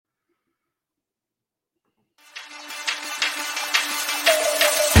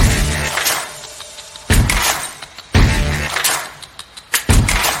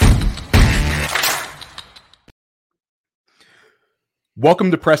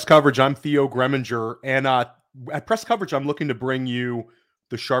Welcome to Press Coverage. I'm Theo Greminger, and at Press Coverage, I'm looking to bring you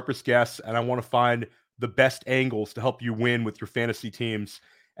the sharpest guests, and I want to find the best angles to help you win with your fantasy teams.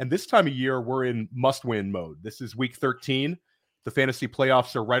 And this time of year, we're in must-win mode. This is week 13. The fantasy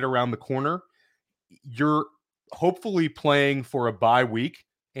playoffs are right around the corner. You're hopefully playing for a bye week,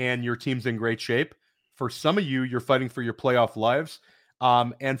 and your team's in great shape. For some of you, you're fighting for your playoff lives,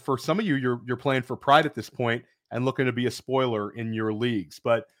 and for some of you, you're playing for pride at this point and looking to be a spoiler in your leagues.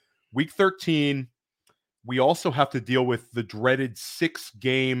 But week 13, we also have to deal with the dreaded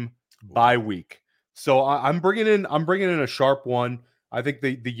 6-game bye week. So I'm bringing in a sharp one. I think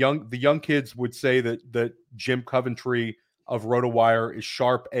the young kids would say that Jim Coventry of RotoWire is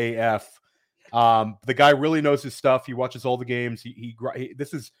sharp AF. The guy really knows his stuff. He watches all the games. He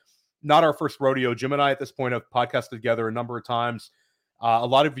this is not our first rodeo. Jim and I at this point have podcasted together a number of times. A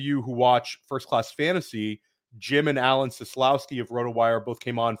lot of you who watch First Class Fantasy, Jim and Alan Sislowski of RotoWire both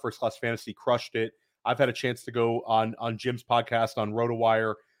came on First Class Fantasy, crushed it. I've had a chance to go on Jim's podcast on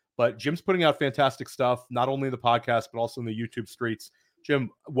RotoWire, but Jim's putting out fantastic stuff, not only in the podcast, but also in the YouTube streets. Jim,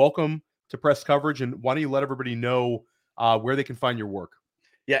 welcome to Press Coverage, and why don't you let everybody know where they can find your work?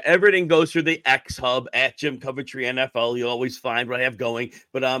 Yeah, everything goes through the X Hub at Jim Coventry NFL. You'll always find what I have going.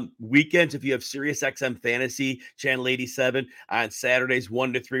 But weekends, if you have Sirius XM Fantasy, Channel 87, on Saturdays,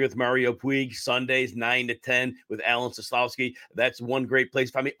 1 to 3 with Mario Puig, Sundays, 9 to 10 with Alan Soslowski. That's one great place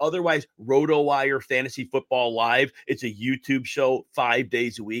to find me. Otherwise, RotoWire Fantasy Football Live. It's a YouTube show 5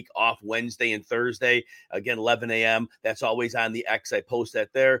 days a week, off Wednesday and Thursday. Again, 11 a.m. That's always on the X. I post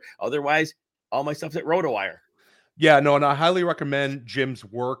that there. Otherwise, all my stuff's at RotoWire. Yeah, no, and I highly recommend Jim's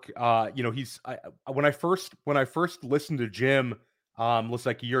work. When I first listened to Jim, was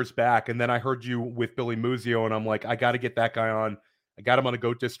like years back, and then I heard you with Billy Muzio, and I'm like, I got to get that guy on. I got him on a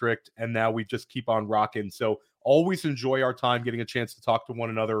Goat District, and now we just keep on rocking. So always enjoy our time getting a chance to talk to one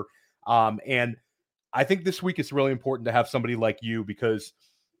another. And I think this week it's really important to have somebody like you because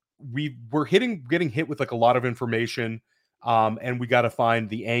we're getting hit with like a lot of information. And we got to find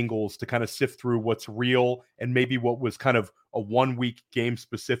the angles to kind of sift through what's real and maybe what was kind of a 1 week game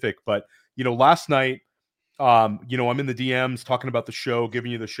specific. But, last night, I'm in the DMs talking about the show,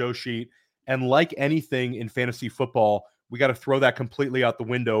 giving you the show sheet. And like anything in fantasy football, we got to throw that completely out the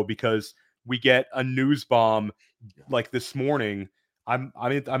window because we get a news bomb like this morning. I'm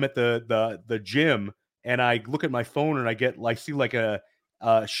at the gym and I look at my phone and I see like a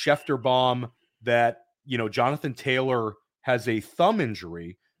Schefter bomb that, Jonathan Taylor has a thumb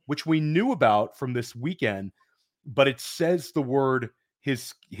injury, which we knew about from this weekend, but it says the word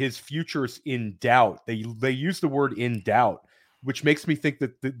his future's in doubt. They use the word in doubt, which makes me think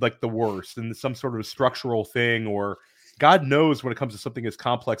that the worst and some sort of structural thing, or God knows when it comes to something as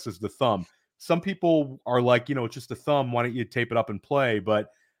complex as the thumb. Some people are like, it's just a thumb. Why don't you tape it up and play? But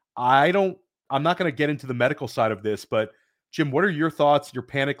I'm not going to get into the medical side of this, but Jim, what are your thoughts, your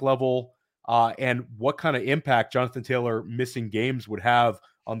panic level? And what kind of impact Jonathan Taylor missing games would have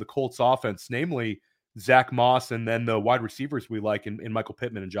on the Colts offense, namely Zach Moss and then the wide receivers we like in Michael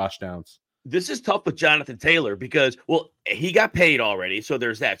Pittman and Josh Downs. This is tough with Jonathan Taylor because, he got paid already. So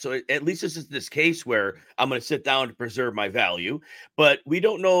there's that. So at least this is this case where I'm going to sit down to preserve my value, but we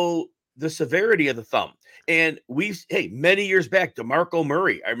don't know the severity of the thumb. And many years back, DeMarco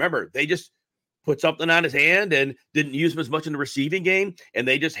Murray, I remember they just put something on his hand and didn't use him as much in the receiving game. And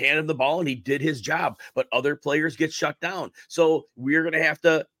they just handed him the ball and he did his job. But other players get shut down. So we're going to have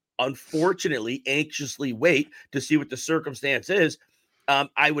to, unfortunately, anxiously wait to see what the circumstance is.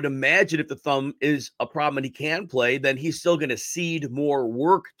 I would imagine if the thumb is a problem and he can play, then he's still going to cede more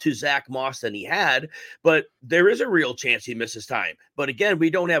work to Zach Moss than he had. But there is a real chance he misses time. But again,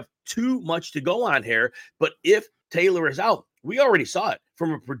 we don't have too much to go on here. But if Taylor is out, we already saw it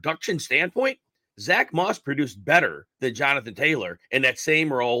from a production standpoint. Zach Moss produced better than Jonathan Taylor in that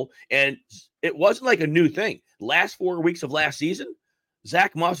same role. And it wasn't like a new thing. Last 4 weeks of last season,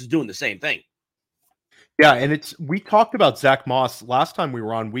 Zach Moss is doing the same thing. Yeah, and we talked about Zach Moss last time we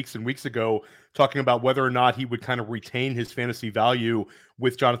were on weeks and weeks ago, talking about whether or not he would kind of retain his fantasy value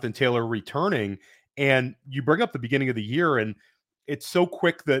with Jonathan Taylor returning. And you bring up the beginning of the year, and it's so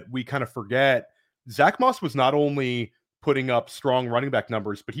quick that we kind of forget. Zach Moss was not only putting up strong running back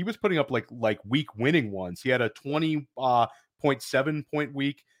numbers, but he was putting up like week winning ones. He had a 20.7 point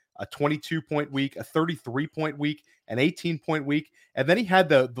week, a 22-point week, a 33-point week, an 18-point week, and then he had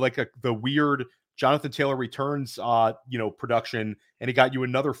the weird Jonathan Taylor returns production, and he got you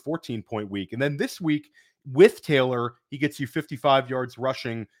another 14-point week. And then this week with Taylor, he gets you 55 yards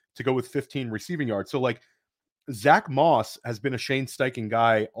rushing to go with 15 receiving yards. So like Zach Moss has been a Shane Steichen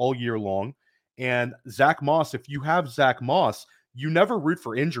guy all year long. And Zach Moss, if you have Zach Moss, you never root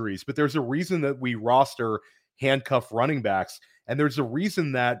for injuries, but there's a reason that we roster handcuff running backs. And there's a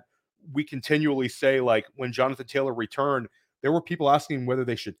reason that we continually say, like, when Jonathan Taylor returned, there were people asking whether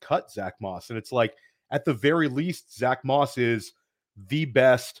they should cut Zach Moss. And it's like, at the very least, Zach Moss is the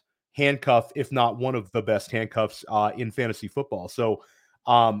best handcuff, if not one of the best handcuffs in fantasy football. So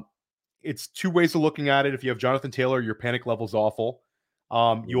it's two ways of looking at it. If you have Jonathan Taylor, your panic level's awful.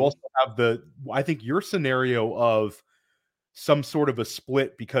 You also have I think your scenario of some sort of a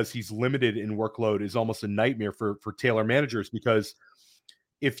split because he's limited in workload is almost a nightmare for Taylor managers, because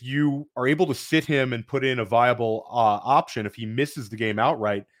if you are able to sit him and put in a viable option, if he misses the game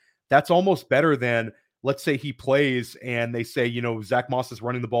outright, that's almost better than, let's say he plays and they say, Zach Moss is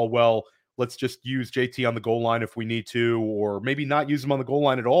running the ball well. Let's just use JT on the goal line if we need to, or maybe not use him on the goal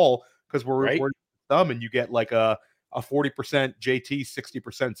line at all because we're thumb, and you get like a 40% JT,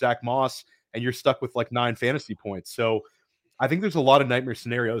 60% Zach Moss, and you're stuck with like 9 fantasy points. So I think there's a lot of nightmare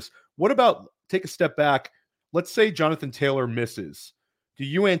scenarios. What about, take a step back? Let's say Jonathan Taylor misses. Do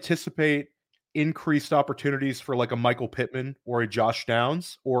you anticipate increased opportunities for like a Michael Pittman or a Josh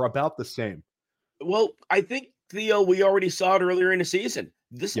Downs, or about the same? Well, I think, Theo, we already saw it earlier in the season.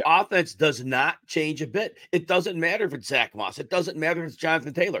 This offense does not change a bit. It doesn't matter if it's Zach Moss. It doesn't matter if it's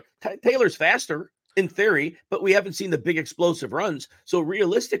Jonathan Taylor. Taylor's faster in theory, but we haven't seen the big explosive runs. So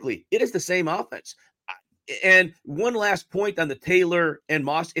realistically, it is the same offense. And one last point on the Taylor and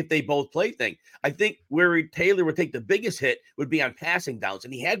Moss, if they both play thing, I think where Taylor would take the biggest hit would be on passing downs,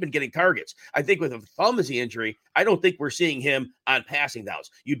 and he had been getting targets. I think with a thumb as the injury, I don't think we're seeing him on passing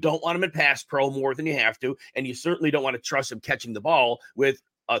downs. You don't want him in pass pro more than you have to, and you certainly don't want to trust him catching the ball with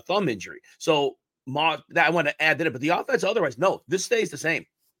a thumb injury. So Moss, I want to add that in, but the offense otherwise, no, this stays the same.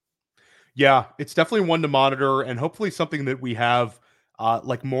 Yeah, it's definitely one to monitor, and hopefully something that we have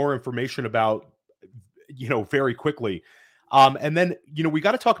like more information about, very quickly. And then, we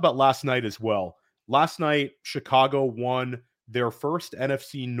got to talk about last night as well. Last night, Chicago won their first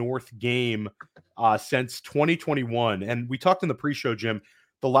NFC North game since 2021. And we talked in the pre-show, Jim,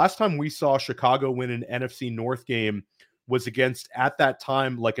 the last time we saw Chicago win an NFC North game was against, at that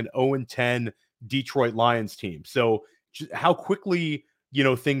time, like an 0-10 Detroit Lions team. So how quickly,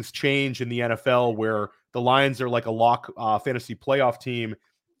 things change in the NFL, where the Lions are like a lock fantasy playoff team,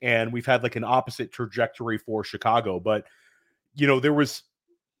 and we've had like an opposite trajectory for Chicago. But, there was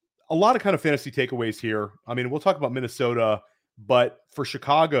a lot of kind of fantasy takeaways here. I mean, we'll talk about Minnesota, but for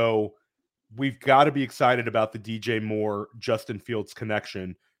Chicago, we've got to be excited about the DJ Moore, Justin Fields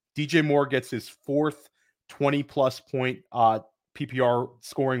connection. DJ Moore gets his 4th 20-plus point PPR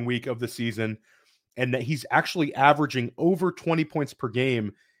scoring week of the season, and that he's actually averaging over 20 points per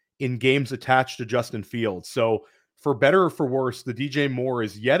game in games attached to Justin Fields. So for better or for worse, the DJ Moore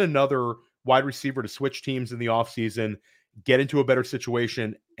is yet another wide receiver to switch teams in the offseason, get into a better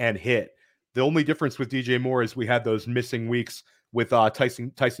situation, and hit. The only difference with DJ Moore is we had those missing weeks with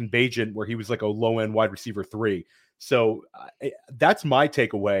Tyson Bagent, where he was like a low-end wide receiver 3. So that's my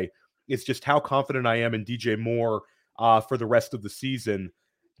takeaway. It's just how confident I am in DJ Moore for the rest of the season.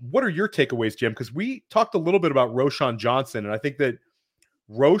 What are your takeaways, Jim? Because we talked a little bit about Roschon Johnson, and I think that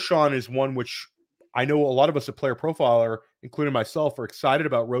Roschon is one which I know a lot of us at Player Profiler, including myself, are excited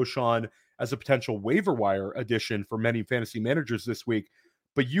about Roschon as a potential waiver wire addition for many fantasy managers this week.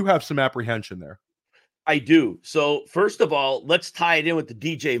 But you have some apprehension there. I do. So first of all, let's tie it in with the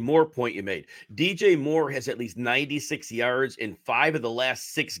DJ Moore point you made. DJ Moore has at least 96 yards in 5 of the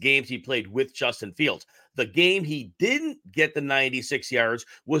last 6 games he played with Justin Fields. The game he didn't get the 96 yards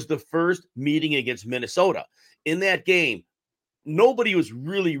was the first meeting against Minnesota. In that game, nobody was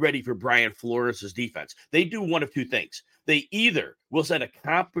really ready for Brian Flores' defense. They do one of two things. They either will send a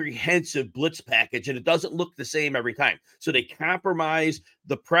comprehensive blitz package, and it doesn't look the same every time. So they compromise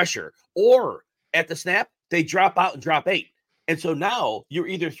the pressure, or at the snap, they drop out and drop 8. And so now you're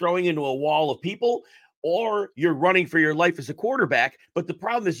either throwing into a wall of people, or you're running for your life as a quarterback. But the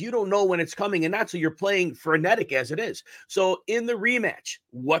problem is you don't know when it's coming and not, so you're playing frenetic as it is. So in the rematch,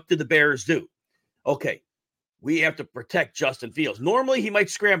 what did the Bears do? Okay, we have to protect Justin Fields. Normally, he might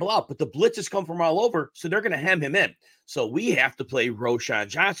scramble out, but the blitzes come from all over, so they're going to hem him in. So we have to play Roschon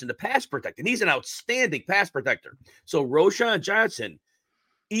Johnson to pass protect, and he's an outstanding pass protector. So Roschon Johnson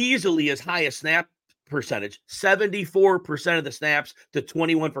easily as high a snap percentage, 74% of the snaps to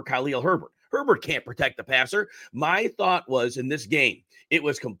 21 for Khalil Herbert. Herbert can't protect the passer. My thought was in this game, it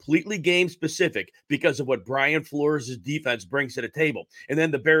was completely game specific because of what Brian Flores' defense brings to the table. And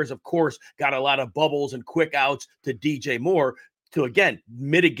then the Bears, of course, got a lot of bubbles and quick outs to DJ Moore to, again,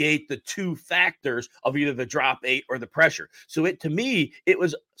 mitigate the 2 factors of either the drop 8 or the pressure. So to me, it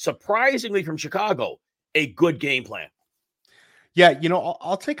was surprisingly from Chicago, a good game plan. Yeah,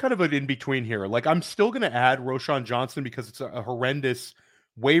 I'll take kind of an in between here. Like, I'm still going to add Roshan Johnson because it's a horrendous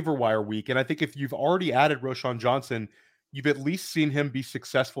waiver wire week. And I think if you've already added Roshan Johnson, you've at least seen him be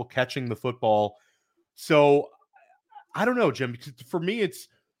successful catching the football. So I don't know, Jim. Because for me, it's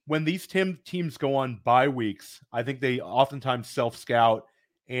when these teams go on bye weeks, I think they oftentimes self scout,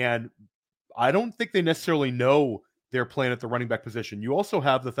 and I don't think they necessarily know their plan at the running back position. You also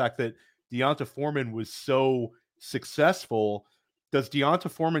have the fact that Deonta Foreman was so successful. Does Deonta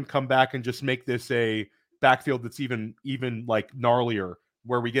Foreman come back and just make this a backfield that's even like gnarlier,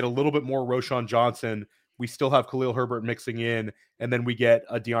 where we get a little bit more Roshan Johnson, we still have Khalil Herbert mixing in, and then we get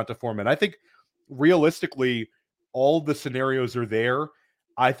a Deonta Foreman? I think realistically, all the scenarios are there.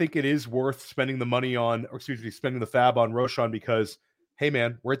 I think it is worth spending the money on, or excuse me, spending the fab on Roshan because, hey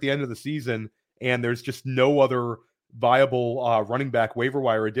man, we're at the end of the season and there's just no other viable running back waiver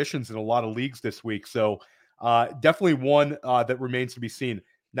wire additions in a lot of leagues this week. So definitely one that remains to be seen.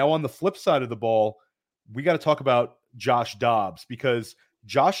 Now on the flip side of the ball, we got to talk about Josh Dobbs, because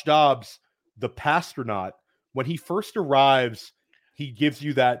Josh Dobbs, the Pastronaut, when he first arrives, he gives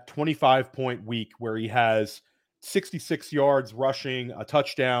you that 25-point week where he has 66 yards rushing, a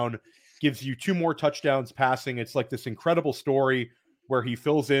touchdown, gives you 2 more touchdowns passing. It's like this incredible story where he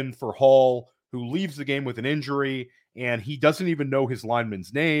fills in for Hall, who leaves the game with an injury, and he doesn't even know his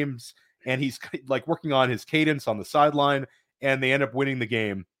linemen's names, and he's like working on his cadence on the sideline, and they end up winning the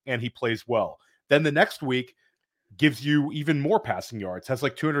game, and he plays well. Then the next week gives you even more passing yards, has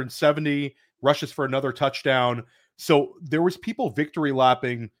like 270, rushes for another touchdown. So there was people victory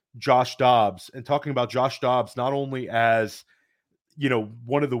lapping Josh Dobbs and talking about Josh Dobbs not only as,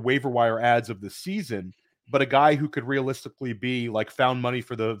 one of the waiver wire ads of the season, but a guy who could realistically be like found money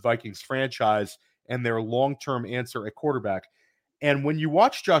for the Vikings franchise and their long-term answer at quarterback. And when you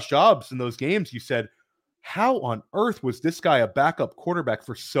watch Josh Dobbs in those games, you said, how on earth was this guy a backup quarterback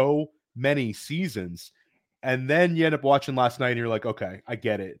for so many seasons? And then you end up watching last night and you're like, okay, I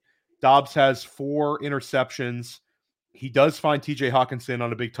get it. Dobbs has 4 interceptions. He does find TJ Hawkinson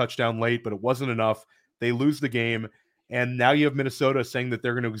on a big touchdown late, but it wasn't enough. They lose the game. And now you have Minnesota saying that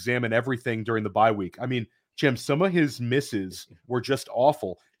they're going to examine everything during the bye week. I mean, Jim, some of his misses were just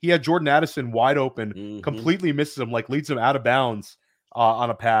awful. He had Jordan Addison wide open, completely misses him, like leads him out of bounds on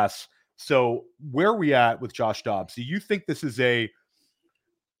a pass. So where are we at with Josh Dobbs? Do you think this is an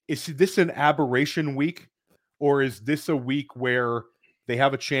aberration week, or is this a week where they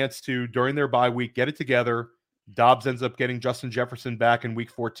have a chance to, during their bye week, get it together? Dobbs ends up getting Justin Jefferson back in week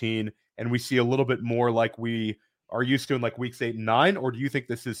 14, and we see a little bit more like we are used to in like weeks 8 and 9, or do you think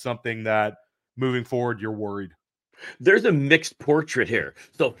this is something that moving forward you're worried? There's a mixed portrait here.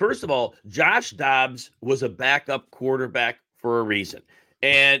 So first of all, Josh Dobbs was a backup quarterback for a reason.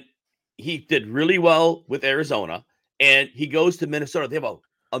 And he did really well with Arizona, and he goes to Minnesota. They have an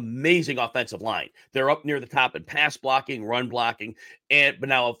amazing offensive line. They're up near the top in pass blocking, run blocking. But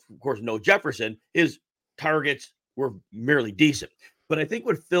now, of course, no Jefferson. His targets were merely decent. But I think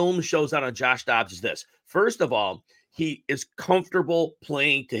what film shows out on Josh Dobbs is this. First of all, he is comfortable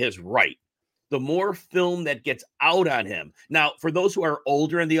playing to his right. The more film that gets out on him. Now, for those who are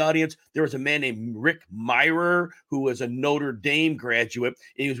older in the audience, there was a man named Rick Mirer who was a Notre Dame graduate.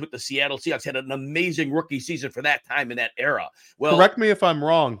 And he was with the Seattle Seahawks, had an amazing rookie season for that time in that era. Well, correct me if I'm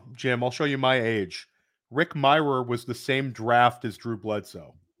wrong, Jim. I'll show you my age. Rick Mirer was the same draft as Drew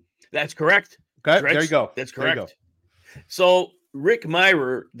Bledsoe. That's correct. Okay, there you go. That's correct. So Rick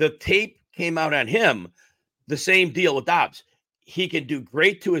Mirer, the tape came out on him. The same deal with Dobbs. He can do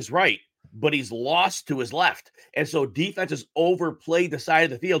great to his right, but he's lost to his left. And so defenses overplayed the side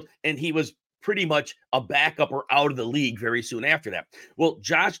of the field, and he was pretty much a backup or out of the league very soon after that. Well,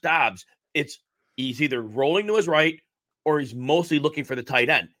 Josh Dobbs, he's either rolling to his right or he's mostly looking for the tight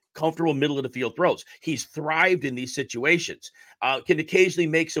end. Comfortable middle of the field throws. He's thrived in these situations. Can occasionally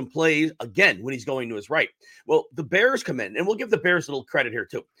make some plays, again, when he's going to his right. Well, the Bears come in, and we'll give the Bears a little credit here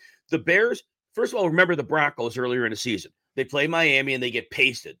too. The Bears, first of all, remember the Broncos earlier in the season. They play Miami and they get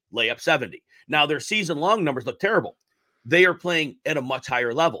pasted, lay up 70. Now their season-long numbers look terrible. They are playing at a much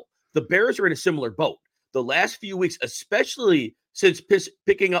higher level. The Bears are in a similar boat. The last few weeks, especially since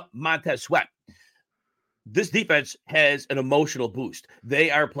picking up Montez Sweat, this defense has an emotional boost.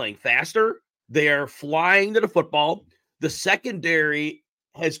 They are playing faster. They are flying to the football. The secondary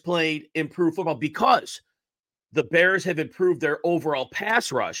has played improved football because the Bears have improved their overall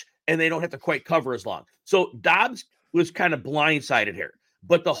pass rush, and they don't have to quite cover as long. So Dobbs was kind of blindsided here,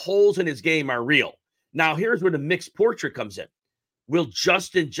 but the holes in his game are real. Now, here's where the mixed portrait comes in. Will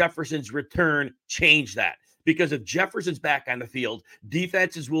Justin Jefferson's return change that? Because if Jefferson's back on the field,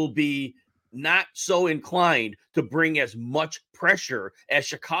 defenses will be not so inclined to bring as much pressure as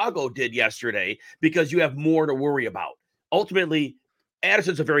Chicago did yesterday because you have more to worry about. Ultimately,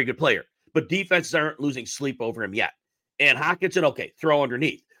 Addison's a very good player, but defenses aren't losing sleep over him yet. And Hockenson, okay, throw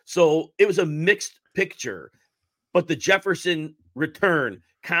underneath. So it was a mixed picture, but the Jefferson return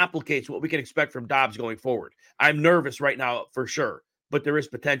complicates what we can expect from Dobbs going forward. I'm nervous right now for sure, but there is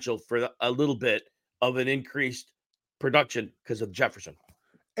potential for a little bit of an increased production because of Jefferson.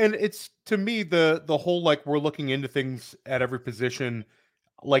 And it's, to me, the whole, like, we're looking into things at every position,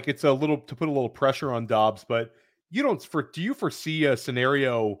 like it's a little to put a little pressure on Dobbs, but do you foresee a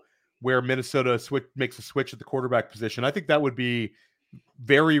scenario where Minnesota makes a switch at the quarterback position? I think that would be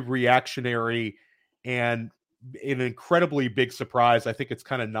very reactionary and an incredibly big surprise. I think it's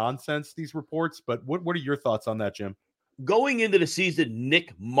kind of nonsense, these reports, but what are your thoughts on that, Jim? Going into the season,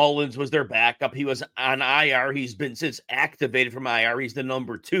 Nick Mullins was their backup. He was on IR. He's been since activated from IR. He's the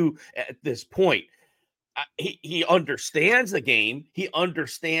number 2 at this point. He understands the game. He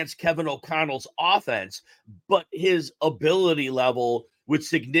understands Kevin O'Connell's offense, but his ability level would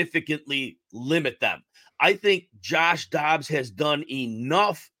significantly limit them. I think Josh Dobbs has done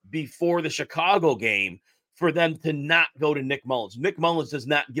enough before the Chicago game for them to not go to Nick Mullins. Nick Mullins does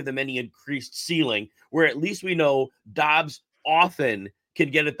not give them any increased ceiling, where at least we know Dobbs often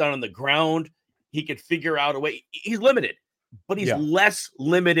can get it done on the ground. He could figure out a way. He's limited, but he's less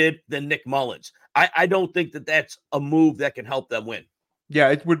limited than Nick Mullins. I don't think that that's a move that can help them win. Yeah,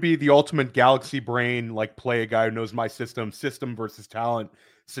 it would be the ultimate galaxy brain, like, play a guy who knows my system versus talent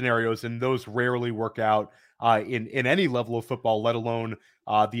scenarios, and those rarely work out in any level of football, let alone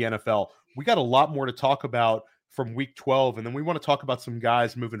the NFL. We got a lot more to talk about from Week 12, and then we want to talk about some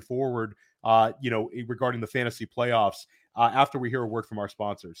guys moving forward, regarding the fantasy playoffs after we hear a word from our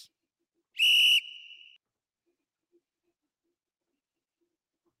sponsors.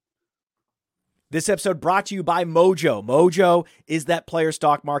 This episode brought to you by Mojo. Mojo is that player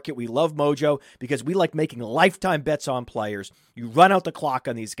stock market. We love Mojo because we like making lifetime bets on players. You run out the clock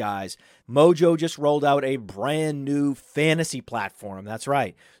on these guys. Mojo just rolled out a brand new fantasy platform. That's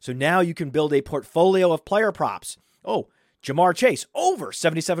right. So now you can build a portfolio of player props. Oh, Jamar Chase, over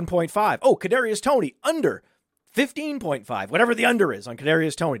 77.5. Oh, Kadarius Toney, under 15.5. Whatever the under is on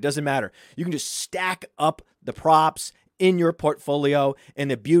Kadarius Toney, doesn't matter. You can just stack up the props in your portfolio.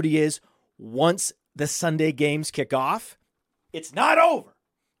 And the beauty is, once the Sunday games kick off, it's not over.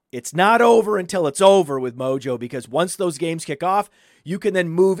 It's not over until it's over with Mojo, because once those games kick off, you can then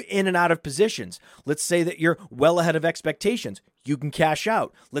move in and out of positions. Let's say that you're well ahead of expectations. You can cash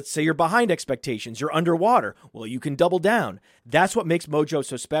out. Let's say you're behind expectations. You're underwater. Well, you can double down. That's what makes Mojo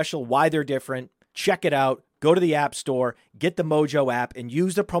so special, why they're different. Check it out. Go to the App Store, get the Mojo app, and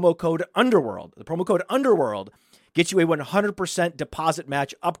use the promo code UNDERWORLD. The promo code UNDERWORLD gets you a 100% deposit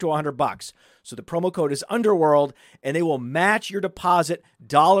match up to $100. So the promo code is UNDERWORLD, and they will match your deposit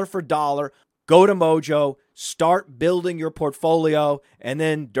dollar for dollar. Go to Mojo, start building your portfolio, and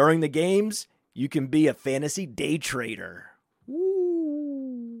then during the games, you can be a fantasy day trader.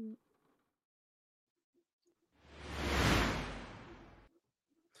 Woo.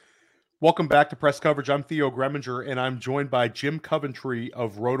 Welcome back to Press Coverage. I'm Theo Greminger, and I'm joined by Jim Coventry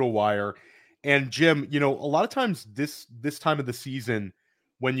of RotoWire. And Jim, a lot of times this time of the season,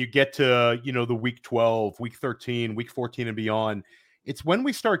 when you get to, the week 12, week 13, week 14 and beyond, it's when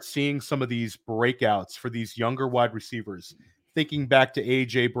we start seeing some of these breakouts for these younger wide receivers. Thinking back to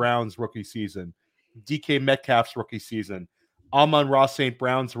A.J. Brown's rookie season, DK Metcalf's rookie season, Amon-Ra St.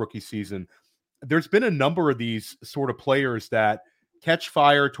 Brown's rookie season. There's been a number of these sort of players that catch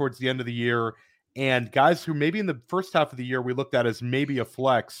fire towards the end of the year, and guys who maybe in the first half of the year we looked at as maybe a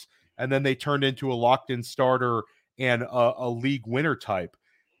flex, and then they turned into a locked-in starter and a league winner type.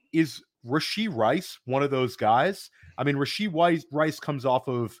 Is Rashee Rice one of those guys? I mean, Rashee Rice comes off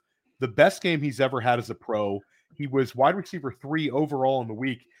of the best game he's ever had as a pro. He was wide receiver 3 overall in the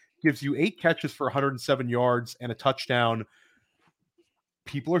week, gives you 8 catches for 107 yards and a touchdown.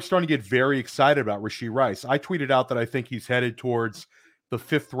 People are starting to get very excited about Rashee Rice. I tweeted out that I think he's headed towards the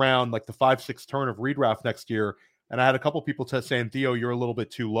 5th round, like the 5-6 turn of redraft next year. And I had a couple people saying, Theo, you're a little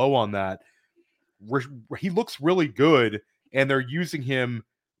bit too low on that. He looks really good, and they're using him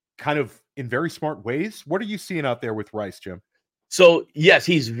kind of in very smart ways. What are you seeing out there with Rice, Jim? So, yes,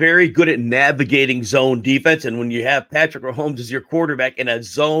 he's very good at navigating zone defense. And when you have Patrick Mahomes as your quarterback in a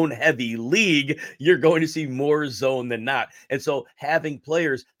zone-heavy league, you're going to see more zone than not. And so having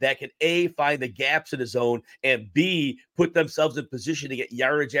players that can, A, find the gaps in the zone, and B, put themselves in position to get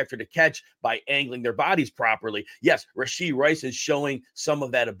yardage after the catch by angling their bodies properly. Yes, Rashee Rice is showing some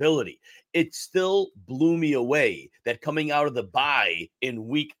of that ability. It still blew me away that coming out of the bye in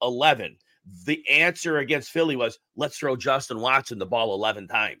week 11, The answer against Philly was, let's throw Justin Watson the ball 11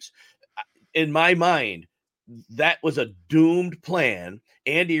 times. In my mind, that was a doomed plan.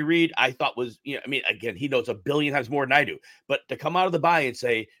 Andy Reid, I thought was, again, he knows a billion times more than I do. But to come out of the bye and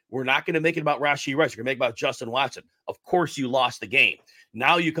say, we're not going to make it about Rashee Rice, we're going to make it about Justin Watson. Of course, you lost the game.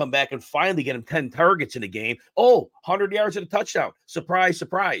 Now you come back and finally get him 10 targets in a game. 100 yards and a touchdown. Surprise,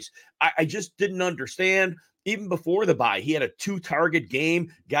 surprise. I just didn't understand. Even before the bye, he had a 2-target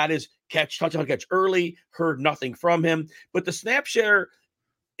game, got his touchdown catch early, heard nothing from him. But the snap share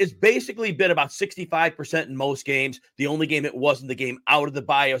it's basically been about 65% in most games. The only game it wasn't the game out of the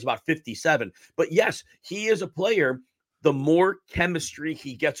bye, it was about 57. But yes, he is a player. The more chemistry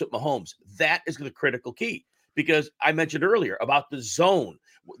he gets with Mahomes, that is the critical key. Because I mentioned earlier about the zones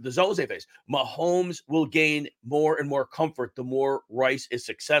they face. Mahomes will gain more and more comfort the more Rice is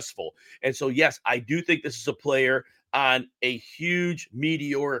successful. And so, yes, I do think this is a player on a huge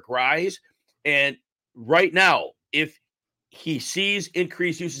meteoric rise. And right now, if he sees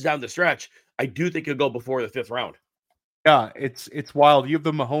increased uses down the stretch, I do think he'll go before the 5th round. Yeah, it's wild. You have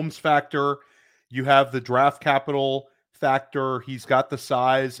the Mahomes factor, you have the draft capital factor, he's got the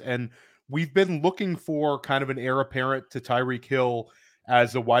size, and we've been looking for kind of an heir apparent to Tyreek Hill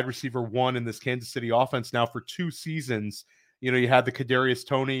as a wide receiver 1 in this Kansas City offense now for 2 seasons. You had the Kadarius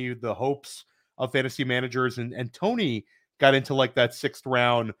Toney, the hopes of fantasy managers, and Toney got into like that 6th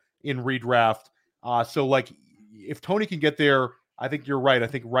round in redraft. So like if Toney can get there, I think you're right. I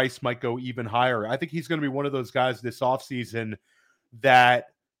think Rice might go even higher. I think he's going to be one of those guys this offseason that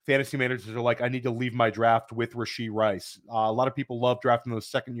fantasy managers are like, I need to leave my draft with Rashee Rice. A lot of people love drafting those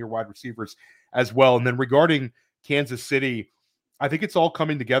second-year wide receivers as well. And then regarding Kansas City, I think it's all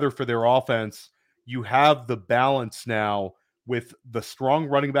coming together for their offense. You have the balance now with the strong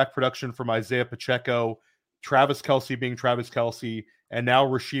running back production from Isaiah Pacheco, Travis Kelce being Travis Kelce, and now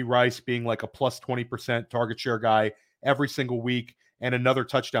Rashee Rice being like a plus 20% target share guy every single week and another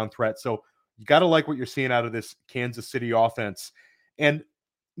touchdown threat. So you got to like what you're seeing out of this Kansas City offense. And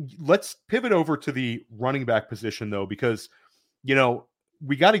let's pivot over to the running back position, though, because,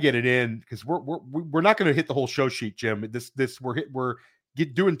 we got to get it in because we're not going to hit the whole show sheet, Jim. We're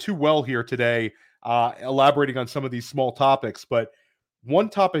doing too well here today, elaborating on some of these small topics. But one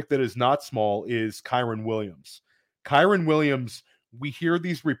topic that is not small is Kyren Williams. Kyren Williams, we hear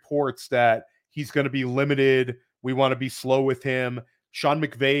these reports that he's going to be limited. We want to be slow with him. Sean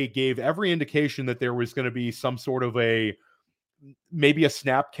McVay gave every indication that there was going to be some sort of maybe a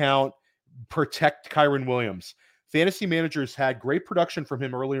snap count, protect Kyren Williams. Fantasy managers had great production from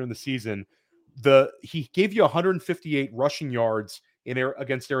him earlier in the season. He gave you 158 rushing yards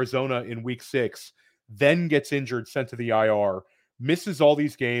against Arizona in week 6, then gets injured, sent to the IR, misses all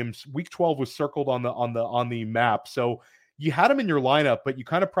these games. Week 12 was circled on the map. So you had him in your lineup, but you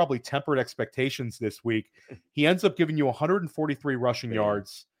kind of probably tempered expectations this week. He ends up giving you 143 rushing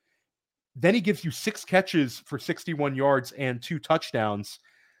yards. Then he gives you 6 catches for 61 yards and 2 touchdowns.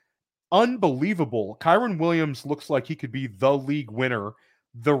 Unbelievable. Kyren Williams looks like he could be the league winner.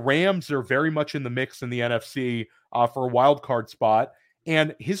 The Rams are very much in the mix in the NFC for a wild card spot.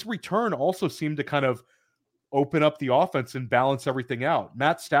 And his return also seemed to kind of open up the offense and balance everything out.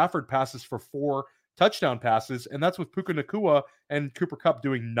 Matt Stafford passes for 4 touchdown passes, and that's with Puka Nacua and Cooper Kupp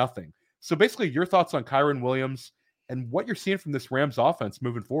doing nothing. So basically, your thoughts on Kyren Williams and what you're seeing from this Rams offense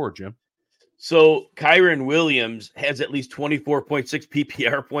moving forward, Jim? So Kyren Williams has at least 24.6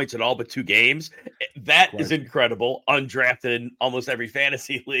 PPR points in all but 2 games. That is incredible. Undrafted in almost every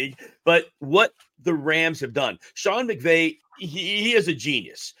fantasy league. But what the Rams have done, Sean McVay, he is a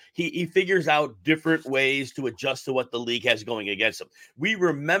genius. He figures out different ways to adjust to what the league has going against him. We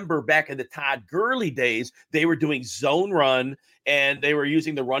remember back in the Todd Gurley days, they were doing zone run and they were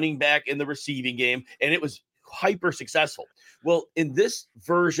using the running back in the receiving game, and it was hyper successful. Well, in this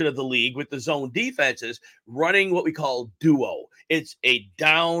version of the league with the zone defenses, running what we call duo, it's a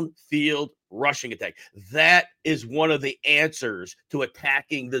downfield rushing attack. That is one of the answers to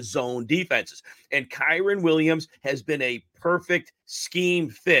attacking the zone defenses. And Kyren Williams has been a perfect scheme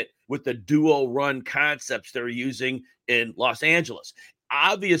fit with the duo run concepts they're using in Los Angeles.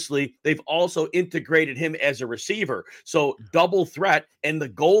 Obviously, they've also integrated him as a receiver. So double threat and the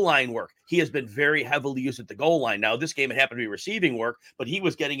goal line work. He has been very heavily used at the goal line. Now, this game, it happened to be receiving work, but he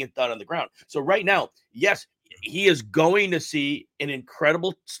was getting it done on the ground. So right now, yes, he is going to see an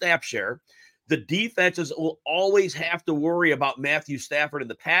incredible snap share. The defenses will always have to worry about Matthew Stafford in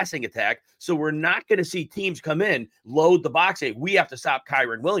the passing attack. So we're not going to see teams come in, load the box, say, we have to stop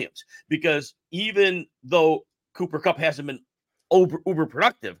Kyren Williams. Because even though Cooper Kupp hasn't been uber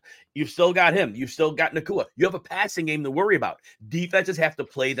productive. You've still got him. You've still got Nacua. You have a passing game to worry about. Defenses have to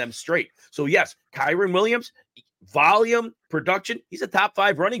play them straight. So yes, Kyren Williams, volume, production, he's a top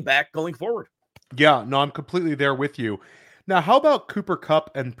 5 running back going forward. Yeah, no, I'm completely there with you. Now, how about Cooper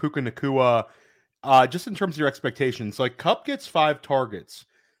Kupp and Puka Nacua? Just in terms of your expectations, like Kupp gets 5 targets,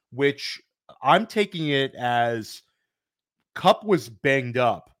 which I'm taking it as Kupp was banged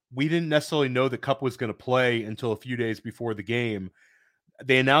up. We didn't necessarily know that Kupp was going to play until a few days before the game.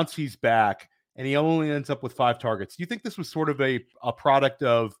 They announced he's back, and he only ends up with 5 targets. Do you think this was sort of a product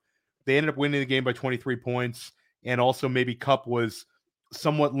of they ended up winning the game by 23 points, and also maybe Kupp was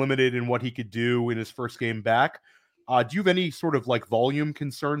somewhat limited in what he could do in his first game back? Do you have any sort of like volume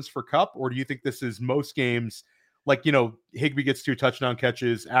concerns for Kupp, or do you think this is most games like, Higbee gets 2 touchdown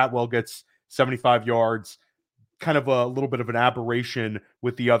catches, Atwell gets 75 yards, kind of a little bit of an aberration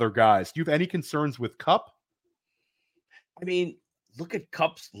with the other guys? Do you have any concerns with Kupp? I mean, look at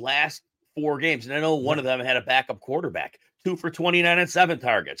Kupp's last 4 games, and I know one of them had a backup quarterback. 2 for 29 and 7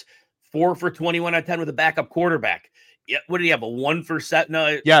 targets, 4 for 21 and 10 with a backup quarterback. Yeah, what did he have? A 1 for 7?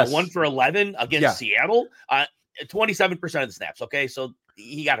 No, yes. A 1 for 11 against Seattle. 27% of the snaps. Okay, so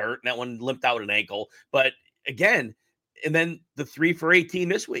he got hurt, and that one limped out an ankle. But again, and then the 3 for 18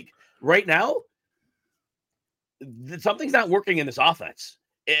 this week. Right now, something's not working in this offense,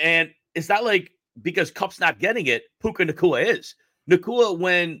 and it's not like because Kupp's not getting it, Puka Nacua is. Nacua,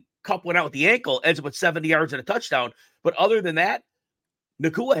 when Kupp went out with the ankle, ends up with 70 yards and a touchdown. But other than that,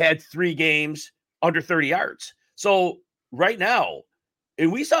 Nacua had 3 games under 30 yards. So right now,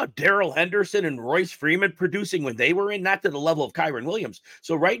 and we saw Darrell Henderson and Royce Freeman producing when they were in, not to the level of Kyren Williams.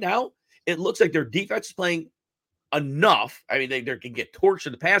 So right now, it looks like their defense is playing enough. I mean, they can get torched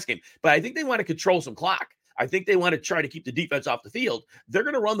in the pass game, but I think they want to control some clock. I think they want to try to keep the defense off the field. They're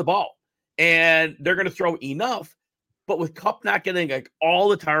going to run the ball, and they're going to throw enough. But with Kupp not getting like all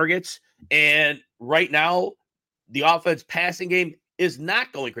the targets, and right now, the offense passing game is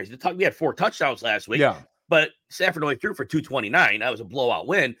not going crazy. We had 4 touchdowns last week. Yeah. But Stafford only threw for 229. That was a blowout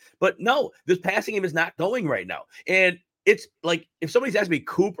win. But no, this passing game is not going right now. And it's like, if somebody's asking me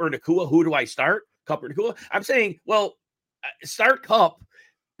Coop or Nacua, who do I start? Kupp or Nacua? I'm saying, well, start Kupp,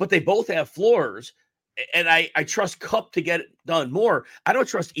 but they both have floors. And I trust Kupp to get it done more. I don't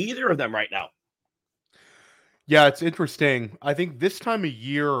trust either of them right now. Yeah, it's interesting. I think this time of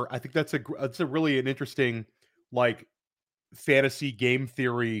year, I think that's a really an interesting like fantasy game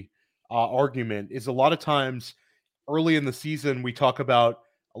theory argument. Is a lot of times early in the season we talk about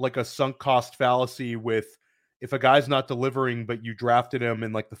like a sunk cost fallacy with if a guy's not delivering but you drafted him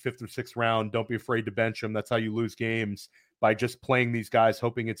in like the 5th or 6th round, don't be afraid to bench him. That's how you lose games, by just playing these guys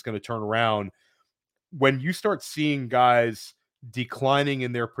hoping it's going to turn around. When you start seeing guys declining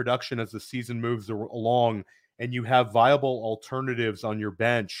in their production as the season moves along and you have viable alternatives on your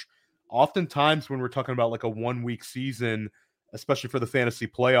bench, oftentimes when we're talking about like a 1-week season, especially for the fantasy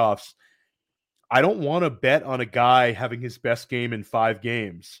playoffs, I don't want to bet on a guy having his best game in 5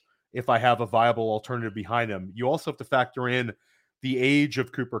 games if I have a viable alternative behind him. You also have to factor in the age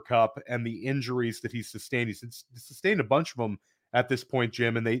of Cooper Kupp and the injuries that he's sustained. He's sustained a bunch of them at this point,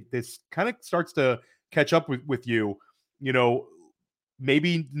 Jim, and this kind of starts to catch up with you.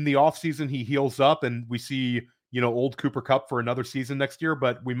 Maybe in the offseason he heals up and we see, old Cooper Kupp for another season next year,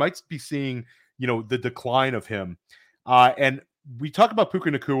 but we might be seeing, the decline of him. And we talk about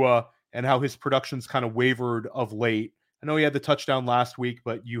Puka Nacua and how his production's kind of wavered of late. I know he had the touchdown last week,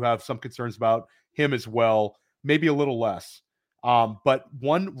 but you have some concerns about him as well, maybe a little less. But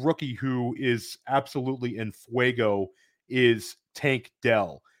one rookie who is absolutely in fuego is Tank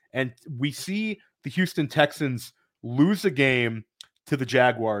Dell. And we see the Houston Texans lose a game to the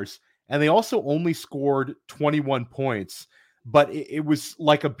Jaguars, and they also only scored 21 points. But it was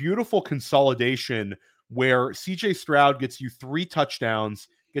like a beautiful consolidation where CJ Stroud gets you 3 touchdowns,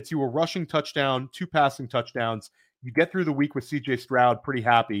 gets you a rushing touchdown, 2 passing touchdowns. You get through the week with CJ Stroud pretty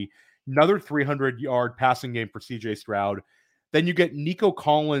happy. Another 300-yard passing game for CJ Stroud. Then you get Nico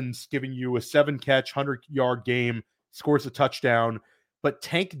Collins giving you a 7-catch, 100-yard game, scores a touchdown. But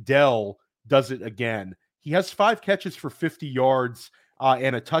Tank Dell does it again. He has 5 catches for 50 yards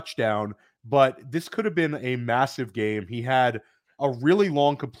and a touchdown, but this could have been a massive game. He had a really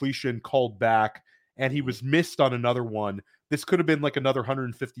long completion called back, and he was missed on another one. This could have been like another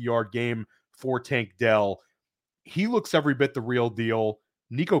 150-yard game for Tank Dell. He looks every bit the real deal.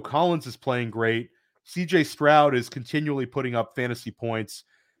 Nico Collins is playing great. CJ Stroud is continually putting up fantasy points.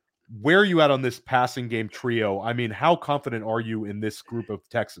 Where are you at on this passing game trio? I mean, how confident are you in this group of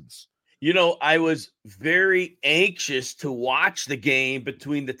Texans? I was very anxious to watch the game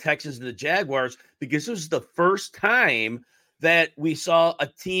between the Texans and the Jaguars because this was the first time that we saw a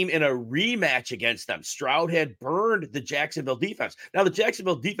team in a rematch against them. Stroud had burned the Jacksonville defense. Now the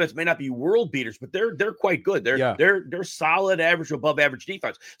Jacksonville defense may not be world beaters, but they're quite good. They're solid, average, above average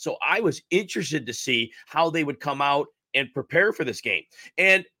defense. So I was interested to see how they would come out and prepare for this game.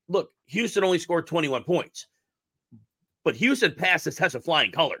 And look, Houston only scored 21 points, but Houston passed this test of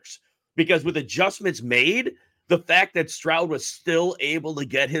flying colors because with adjustments made, the fact that Stroud was still able to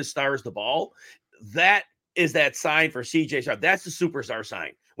get his stars the ball, that is that sign for CJ Stroud. That's the superstar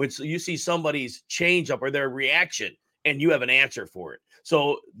sign. When you see somebody's change up or their reaction and you have an answer for it.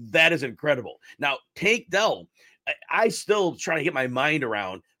 So that is incredible. Now, Tank Dell, I still trying to get my mind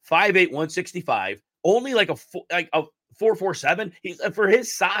around 5'8", 165, only like a 4.47. He's for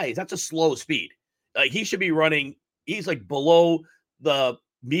his size, that's a slow speed. He should be running, he's like below the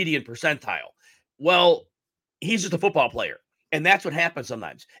median percentile. Well, he's just a football player. And that's what happens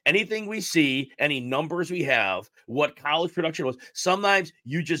sometimes. Anything we see, any numbers we have, what college production was, sometimes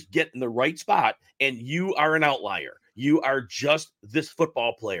you just get in the right spot and you are an outlier. You are just this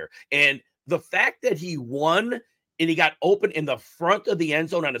football player. And the fact that he won and he got open in the front of the end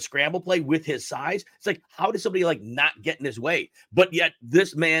zone on a scramble play with his size, it's like, how does somebody like not get in his way? But yet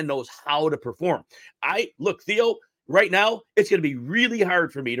this man knows how to perform. Look, Theo, right now, it's going to be really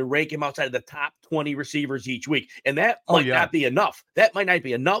hard for me to rank him outside of the top 20 receivers each week. And that might not be enough. That might not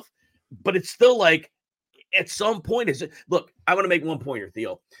be enough, but it's still like at some point, look, I want to make one point here,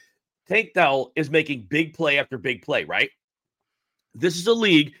 Theo. Tank Dell is making big play after big play, right? This is a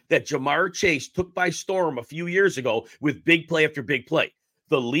league that Jamar Chase took by storm a few years ago with big play after big play.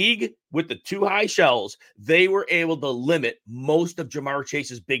 The league with the two high shells, they were able to limit most of Jamar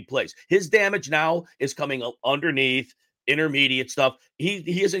Chase's big plays. His damage now is coming underneath, intermediate stuff.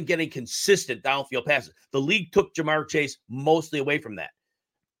 He isn't getting consistent downfield passes. The league took Jamar Chase mostly away from that.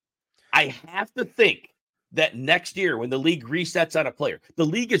 I have to think that next year when the league resets on a player, the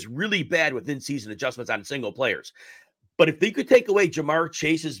league is really bad with in-season adjustments on single players. But if they could take away Jamar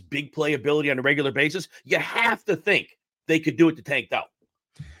Chase's big play ability on a regular basis, you have to think they could do it to Tank Dell.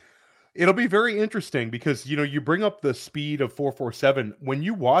 It'll be very interesting because, you bring up the speed of 4.47. When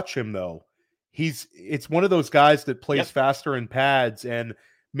you watch him, though, it's one of those guys that plays faster in pads and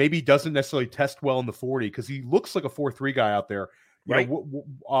maybe doesn't necessarily test well in the 40 because he looks like a 4.3 guy out there. Right.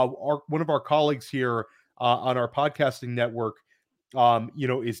 One of our colleagues here on our podcasting network,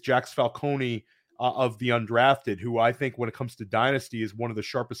 is Jax Falcone of the Undrafted, who I think when it comes to Dynasty is one of the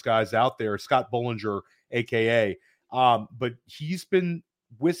sharpest guys out there, Scott Bollinger, a.k.a. But he's been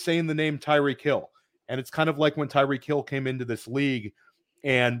with saying the name Tyreek Hill. And it's kind of like when Tyreek Hill came into this league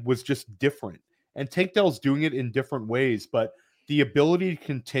and was just different. And Tank Dell's doing it in different ways, but the ability to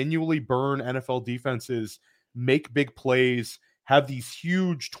continually burn NFL defenses, make big plays, have these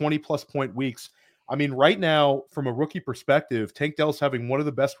huge 20-plus point weeks. I mean, right now, from a rookie perspective, Tank Dell's having one of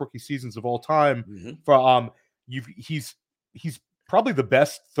the best rookie seasons of all time. Mm-hmm. He's probably the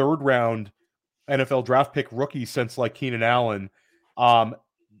best third-round NFL draft pick rookie since like Keenan Allen.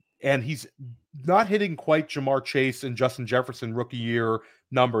 And he's not hitting quite Jamar Chase and Justin Jefferson rookie year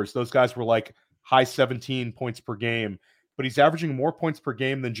numbers. Those guys were like high 17 points per game, but he's averaging more points per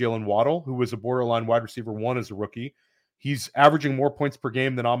game than Jalen Waddle, who was a borderline wide receiver 1 as a rookie. He's averaging more points per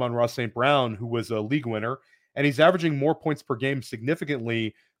game than Amon-Ra St. Brown, who was a league winner. And he's averaging more points per game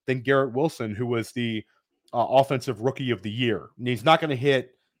significantly than Garrett Wilson, who was the offensive rookie of the year. And he's not going to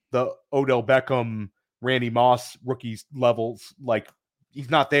hit the Odell Beckham, Randy Moss rookies levels. Like, he's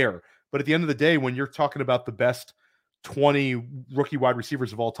not there. But at the end of the day, when you're talking about the best 20 rookie wide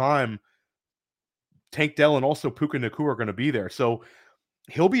receivers of all time, Tank Dell and also Puka Nacua are going to be there. So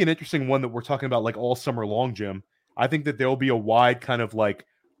he'll be an interesting one that we're talking about like all summer long, Jim. I think that there'll be a wide kind of like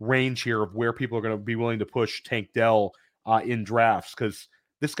range here of where people are going to be willing to push Tank Dell in drafts because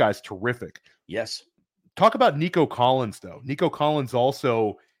this guy's terrific. Yes. Talk about Nico Collins, though. Nico Collins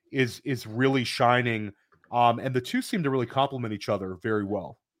also is really shining, and the two seem to really complement each other very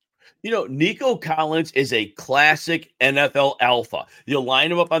well. Nico Collins is a classic NFL alpha. You'll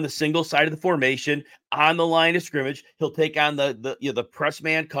line him up on the single side of the formation, on the line of scrimmage. He'll take on the press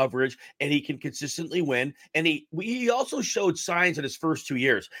man coverage, and he can consistently win. And he also showed signs in his first 2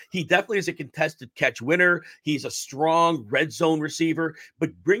 years. He definitely is a contested catch winner. He's a strong red zone receiver.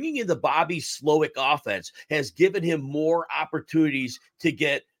 But bringing in the Bobby Slowick offense has given him more opportunities to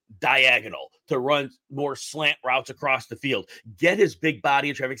get diagonal, to run more slant routes across the field, get his big body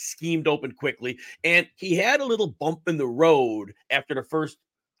in traffic schemed open quickly. And he had a little bump in the road after the first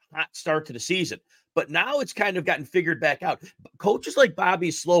hot start to the season, but now it's kind of gotten figured back out. Coaches like Bobby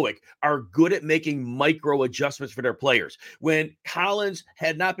Slowick are good at making micro adjustments for their players. When Collins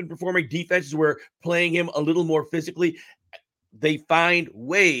had not been performing, defenses were playing him a little more physically. they find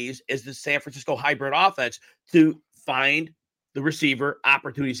ways as the San Francisco hybrid offense to find the receiver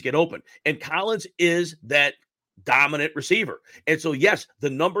opportunities to get open. And Collins is that dominant receiver. And so, yes, the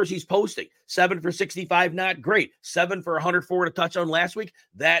numbers he's posting, 7 for 65, not great. 7 for 104 to touchdown last week.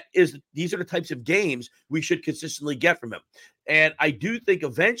 These are the types of games we should consistently get from him. And I do think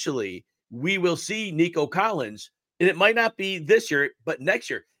eventually we will see Nico Collins, and it might not be this year, but next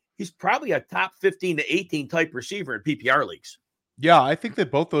year, he's probably a top 15 to 18 type receiver in PPR leagues. Yeah, I think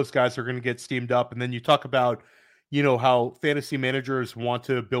that both those guys are going to get steamed up. And then you talk about, how fantasy managers want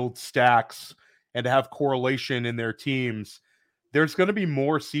to build stacks and to have correlation in their teams. There's going to be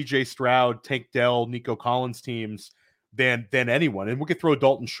more CJ Stroud, Tank Dell, Nico Collins teams than anyone. And we could throw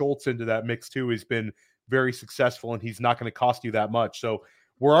Dalton Schultz into that mix too. He's been very successful and he's not going to cost you that much. So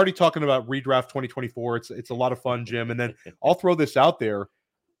we're already talking about redraft 2024. It's a lot of fun, Jim. And then I'll throw this out there.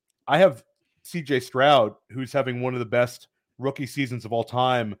 I have CJ Stroud, who's having one of the best rookie seasons of all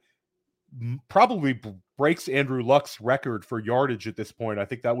time, probably breaks Andrew Luck's record for yardage at this point. I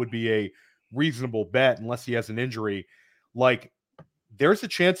think that would be a reasonable bet unless he has an injury. Like, there's a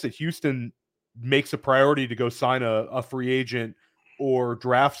chance that Houston makes a priority to go sign a free agent or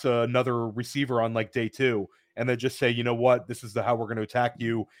drafts another receiver on like day 2 and then just say, you know what, this is how we're going to attack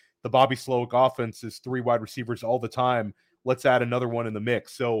you. The Bobby Slowick offense is 3 wide receivers all the time. Let's add another one in the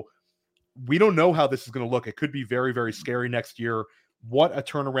mix. So we don't know how this is going to look. It could be very, very scary next year. What a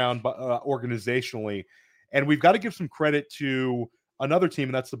turnaround organizationally. And we've got to give some credit to another team,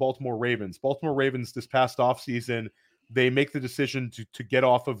 and that's the Baltimore Ravens. Baltimore Ravens this past offseason, they make the decision to get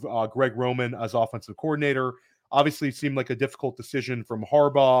off of Greg Roman as offensive coordinator. Obviously, it seemed like a difficult decision from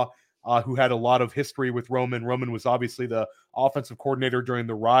Harbaugh, who had a lot of history with Roman. Roman was obviously the offensive coordinator during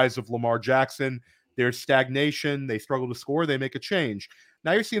the rise of Lamar Jackson. There's stagnation. They struggle to score. They make a change.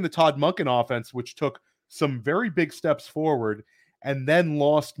 Now you're seeing the Todd Monken offense, which took some very big steps forward and then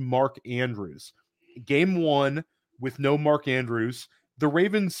lost Mark Andrews. Game 1 with no Mark Andrews, the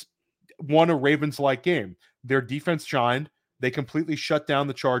Ravens won a Ravens-like game. Their defense shined. They completely shut down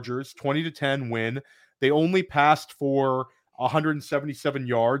the Chargers, 20-10 win. They only passed for 177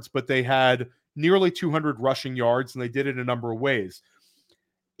 yards, but they had nearly 200 rushing yards, and they did it a number of ways.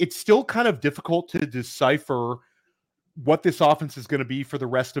 It's still kind of difficult to decipher what this offense is going to be for the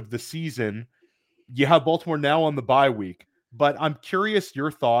rest of the season. You have Baltimore now on the bye week, but I'm curious your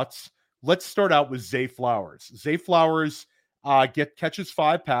thoughts. Let's start out with Zay Flowers. Zay Flowers catches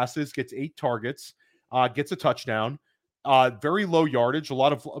 5 passes, gets 8 targets, gets a touchdown, very low yardage, a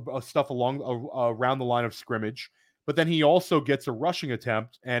lot of stuff around the line of scrimmage. But then he also gets a rushing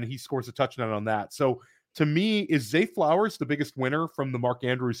attempt, and he scores a touchdown on that. So to me, is Zay Flowers the biggest winner from the Mark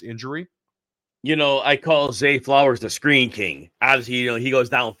Andrews injury? I call Zay Flowers the screen king. Obviously, he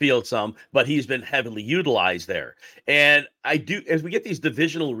goes downfield some, but he's been heavily utilized there. And as we get these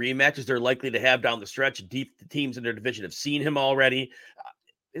divisional rematches, they're likely to have down the stretch, deep teams in their division have seen him already.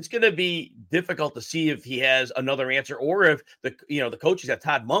 It's going to be difficult to see if he has another answer, or if the coaches at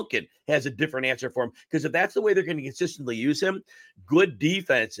Todd Monken has a different answer for him. Because if that's the way they're going to consistently use him, good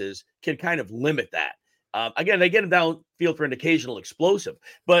defenses can kind of limit that. Again, they get him downfield for an occasional explosive,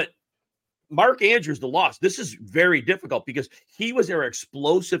 but Mark Andrews, the loss, this is very difficult because he was their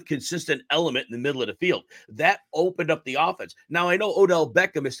explosive, consistent element in the middle of the field. That opened up the offense. Now, I know Odell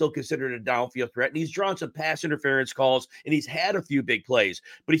Beckham is still considered a downfield threat, and he's drawn some pass interference calls, and he's had a few big plays,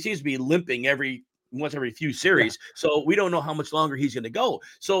 but he seems to be limping once every few series. Yeah. So we don't know how much longer he's going to go.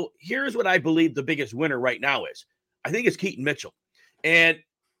 So here's what I believe the biggest winner right now is. I think it's Keaton Mitchell. And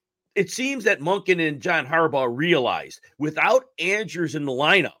it seems that Monken and John Harbaugh realized without Andrews in the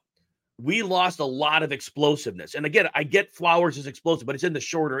lineup, we lost a lot of explosiveness. And again, I get Flowers is explosive, but it's in the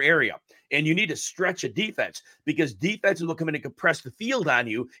shorter area. And you need to stretch a defense because defenses will come in and compress the field on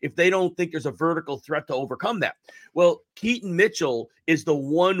you if they don't think there's a vertical threat to overcome that. Well, Keaton Mitchell is the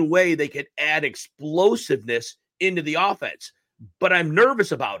one way they could add explosiveness into the offense. But I'm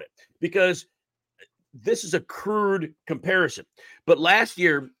nervous about it because this is a crude comparison. But last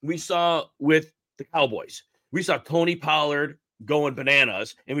year, we saw with the Cowboys, we saw Tony Pollard going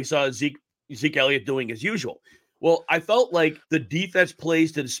bananas, and we saw Zeke Elliott doing as usual. Well, I felt like the defense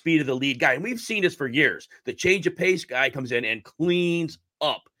plays to the speed of the lead guy, and we've seen this for years. The change of pace guy comes in and cleans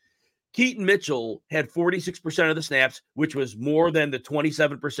up. Keaton Mitchell had 46% of the snaps, which was more than the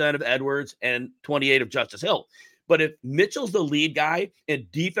 27% of Edwards and 28% of Justice Hill. But if Mitchell's the lead guy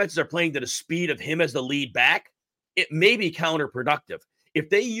and defenses are playing to the speed of him as the lead back, it may be counterproductive. If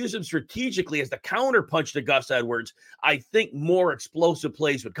they use him strategically as the counterpunch to Gus Edwards, I think more explosive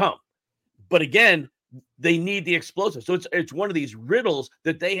plays would come. But again, they need the explosive. So it's one of these riddles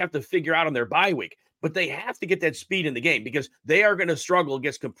that they have to figure out on their bye week. but they have to get that speed in the game because they are going to struggle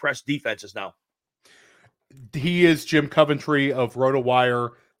against compressed defenses now. He is Jim Coventry of RotoWire.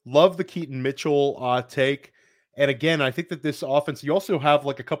 Love the Keaton Mitchell take. And again, I think that this offense, you also have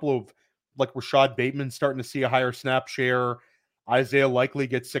like a couple of like Rashad Bateman starting to see a higher snap share. Isaiah Likely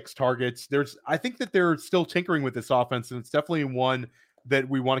gets 6 targets. I think that they're still tinkering with this offense, and it's definitely one that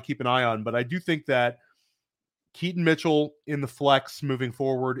we want to keep an eye on. But I do think that Keaton Mitchell in the flex moving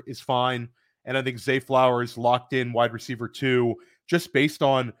forward is fine. And I think Zay Flowers locked in wide receiver 2, just based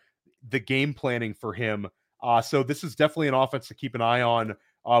on the game planning for him. So this is definitely an offense to keep an eye on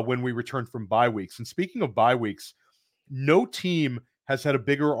when we return from bye weeks. And speaking of bye weeks, no team has had a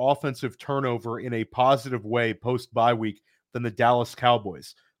bigger offensive turnover in a positive way post bye week than the Dallas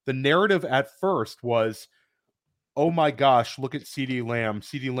Cowboys. The narrative at first was, oh my gosh, look at CeeDee Lamb.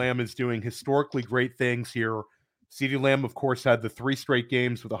 CeeDee Lamb is doing historically great things here. CeeDee Lamb, of course, had the 3 straight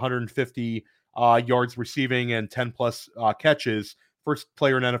games with 150 yards receiving and 10 plus catches. First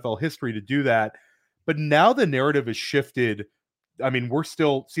player in NFL history to do that. But now the narrative is shifted. I mean,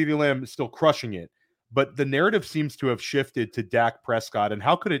 CeeDee Lamb is still crushing it, but the narrative seems to have shifted to Dak Prescott. And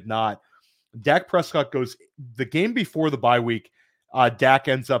how could it not? Dak Prescott goes the game before the bye week. Dak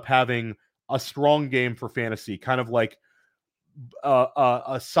ends up having a strong game for fantasy, kind of like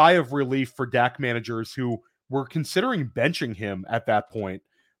a sigh of relief for Dak managers who were considering benching him at that point,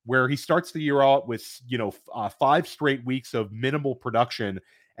 where he starts the year out with 5 straight weeks of minimal production.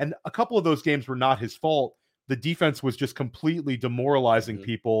 And a couple of those games were not his fault. The defense was just completely demoralizing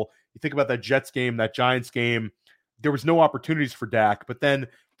people. You think about that Jets game, that Giants game, there was no opportunities for Dak, but then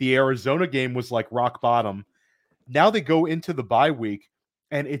the Arizona game was like rock bottom. Now they go into the bye week,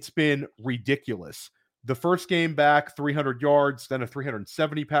 and it's been ridiculous. The first game back, 300 yards, then a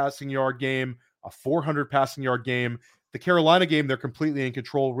 370 passing yard game, a 400 passing yard game. The Carolina game, they're completely in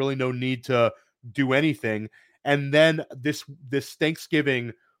control, really no need to do anything. And then this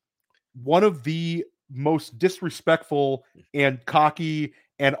Thanksgiving, one of the most disrespectful and cocky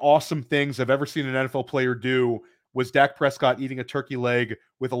and awesome things I've ever seen an NFL player do was Dak Prescott eating a turkey leg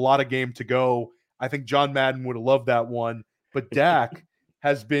with a lot of game to go. I think John Madden would have loved that one. But Dak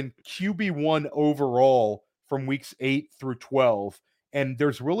has been QB1 overall from weeks 8 through 12. And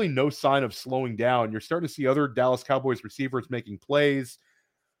there's really no sign of slowing down. You're starting to see other Dallas Cowboys receivers making plays.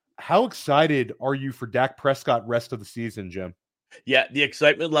 How excited are you for Dak Prescott rest of the season, Jim? Yeah, the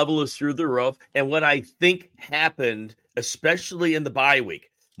excitement level is through the roof. And what I think happened, especially in the bye week,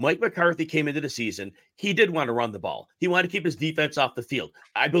 Mike McCarthy came into the season. He did want to run the ball. He wanted to keep his defense off the field.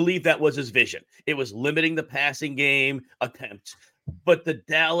 I believe that was his vision. It was limiting the passing game attempts. But the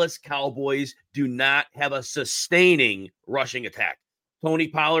Dallas Cowboys do not have a sustaining rushing attack. Tony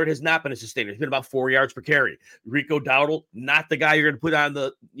Pollard has not been a sustainer. He's been about 4 yards per carry. Rico Dowdle, not the guy you're going to put on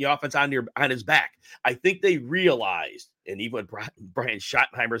the offense on his back. I think they realized, and even Brian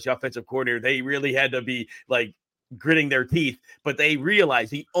Schottenheimer's the offensive coordinator, they really had to be like gritting their teeth, but they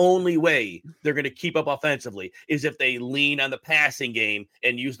realized the only way they're going to keep up offensively is if they lean on the passing game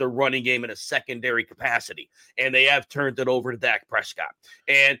and use the running game in a secondary capacity. And they have turned it over to Dak Prescott.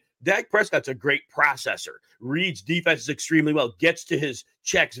 And Dak Prescott's a great processor, reads defenses extremely well, gets to his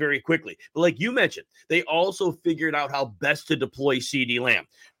checks very quickly. But like you mentioned, they also figured out how best to deploy CeeDee Lamb.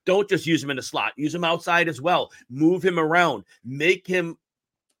 Don't just use him in the slot. Use him outside as well. Move him around. Make him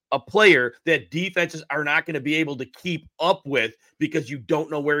a player that defenses are not going to be able to keep up with because you don't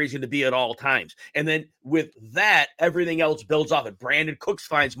know where he's going to be at all times. And then with that, everything else builds off it. Brandon Cooks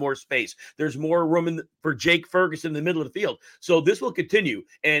finds more space. There's more room for Jake Ferguson in the middle of the field. So this will continue,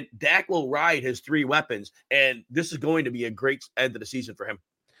 and Dak will ride his 3 weapons, and this is going to be a great end of the season for him.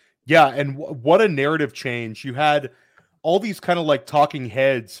 Yeah, and what a narrative change. You had all these kind of like talking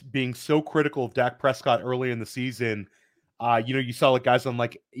heads being so critical of Dak Prescott early in the season. You saw like guys on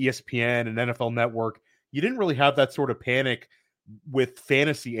like ESPN and NFL Network. You didn't really have that sort of panic with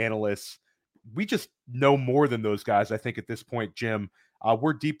fantasy analysts. We just know more than those guys, I think, at this point, Jim.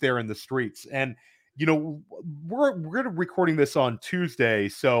 We're deep there in the streets. And, we're recording this on Tuesday.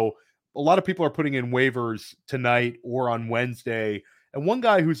 So a lot of people are putting in waivers tonight or on Wednesday. And one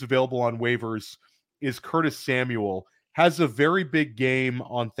guy who's available on waivers is Curtis Samuel. Has a very big game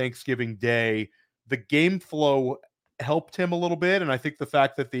on Thanksgiving Day. The game flow helped him a little bit, and I think the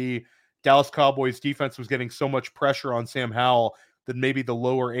fact that the Dallas Cowboys defense was getting so much pressure on Sam Howell that maybe the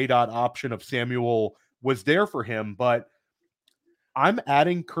lower ADOT option of Samuel was there for him. But I'm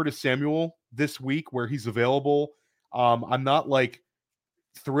adding Curtis Samuel this week where he's available. I'm not like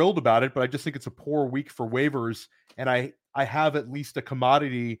thrilled about it, but I just think it's a poor week for waivers, and I have at least a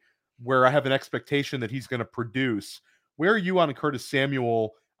commodity where I have an expectation that he's going to produce. Where are you on Curtis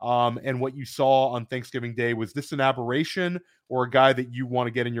Samuel? and what you saw on Thanksgiving Day. Was this an aberration or a guy that you want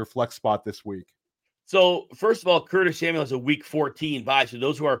to get in your flex spot this week? So, first of all, Curtis Samuel has a week 14 bye. So,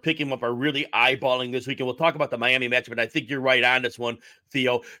 those who are picking him up are really eyeballing this week. And we'll talk about the Miami matchup, but I think you're right on this one,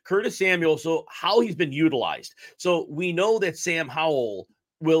 Theo. Curtis Samuel, so how he's been utilized. So, we know that Sam Howell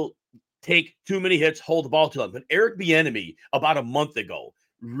will take too many hits, hold the ball too long. But Eric Bieniemy, about a month ago,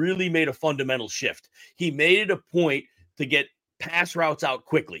 really made a fundamental shift. He made it a point to get pass routes out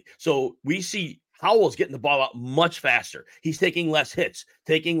quickly. So, we see Howell's getting the ball out much faster. He's taking less hits,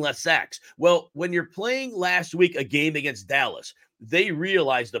 taking less sacks. Well, when you're playing last week a game against Dallas, they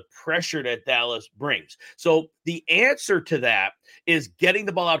realize the pressure that Dallas brings. So the answer to that is getting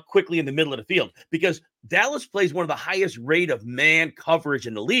the ball out quickly in the middle of the field, because Dallas plays one of the highest rate of man coverage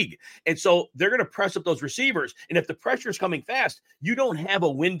in the league. And so they're going to press up those receivers. And if the pressure is coming fast, you don't have a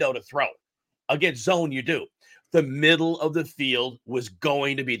window to throw. Against zone, you do. The middle of the field was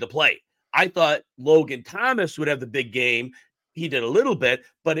going to be the play. I thought Logan Thomas would have the big game. He did a little bit,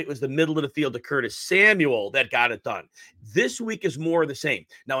 but it was the middle of the field to Curtis Samuel that got it done. This week is more of the same.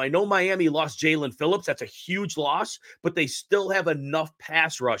 Now, I know Miami lost Jalen Phillips. That's a huge loss, but they still have enough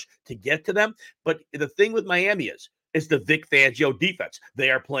pass rush to get to them. But the thing with Miami is the Vic Fangio defense.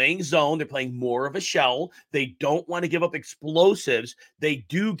 They are playing zone. They're playing more of a shell. They don't want to give up explosives. They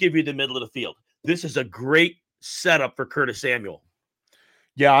do give you the middle of the field. This is a great setup for Curtis Samuel.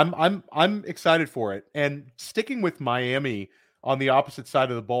 Yeah, I'm excited for it. And sticking with Miami on the opposite side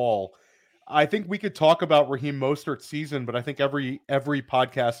of the ball, I think we could talk about Raheem Mostert's season, but I think every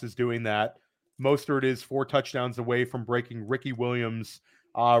podcast is doing that. Mostert is 4 touchdowns away from breaking Ricky Williams'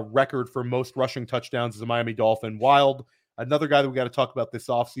 record for most rushing touchdowns as a Miami Dolphin. Wild, another guy that we got to talk about this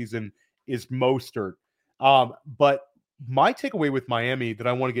offseason is Mostert. But my takeaway with Miami that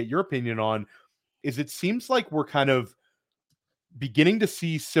I want to get your opinion on is it seems like we're kind of beginning to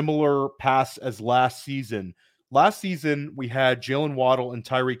see similar paths as last season. Last season, we had Jalen Waddle and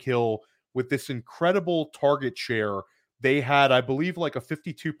Tyreek Hill with this incredible target share. They had, I believe, like a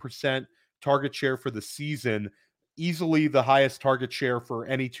 52% target share for the season, easily the highest target share for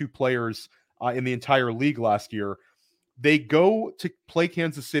any two players in the entire league last year. They go to play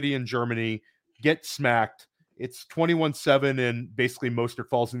Kansas City in Germany, get smacked. It's 21-7, and basically Mostert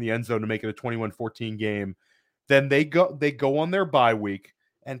falls in the end zone to make it a 21-14 game. Then they go on their bye week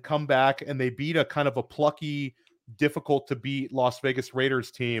and come back, and they beat a kind of a plucky, difficult to beat Las Vegas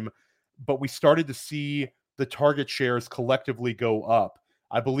Raiders team. But we started to see the target shares collectively go up.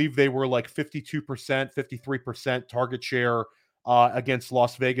 I believe they were like 52%, 53% target share against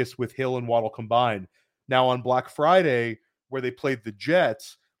Las Vegas with Hill and Waddle combined. Now on Black Friday, where they played the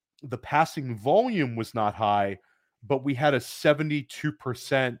Jets, the passing volume was not high, but we had a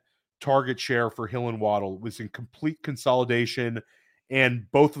 72% target share for Hill and Waddle. It was in complete consolidation, and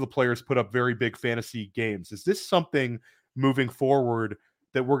both of the players put up very big fantasy games. Is this something moving forward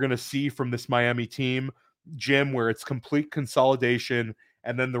that we're going to see from this Miami team, Jim, where it's complete consolidation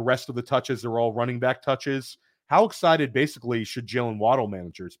and then the rest of the touches are all running back touches? How excited basically should Jalen Waddle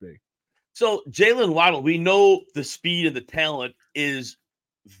managers be? So Jalen Waddle, we know the speed and the talent is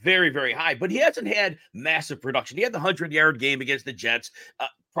very, very high, but he hasn't had massive production. He had the 100-yard game against the Jets.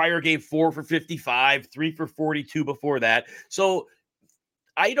 Prior game, 4 for 55, 3 for 42 before that. So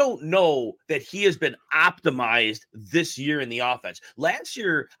I don't know that he has been optimized this year in the offense. Last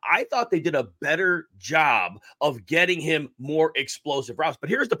year, I thought they did a better job of getting him more explosive routes. But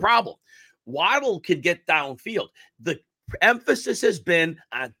here's the problem. Waddle can get downfield. The emphasis has been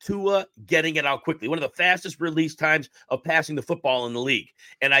on Tua getting it out quickly, one of the fastest release times of passing the football in the league.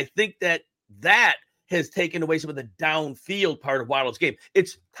 And I think that has taken away some of the downfield part of Waddle's game.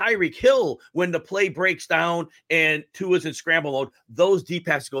 It's Tyreek Hill when the play breaks down and Tua's in scramble mode, those deep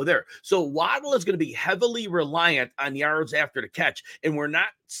passes go there. So Waddle is going to be heavily reliant on yards after the catch, and we're not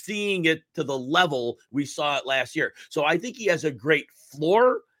seeing it to the level we saw it last year. So I think he has a great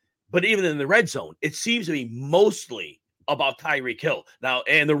floor, but even in the red zone, it seems to be mostly about Tyreek Hill. Now,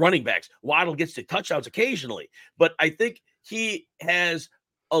 and the running backs, Waddle gets to touchdowns occasionally, but I think he has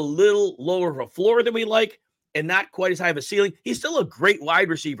a little lower of a floor than we like and not quite as high of a ceiling. He's still a great wide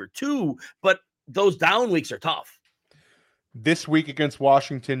receiver too, but those down weeks are tough. This week against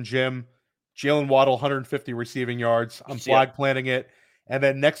Washington, Jim, Jalen Waddle, 150 receiving yards. I'm flag planting it. And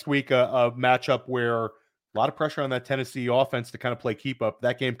then next week, a matchup where a lot of pressure on that Tennessee offense to kind of play keep up.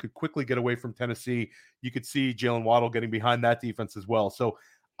 That game could quickly get away from Tennessee. You could see Jalen Waddle getting behind that defense as well. So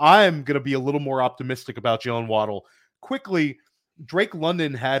I'm going to be a little more optimistic about Jalen Waddle. Quickly, Drake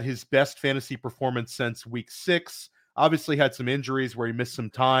London had his best fantasy performance since week 6. Obviously had some injuries where he missed some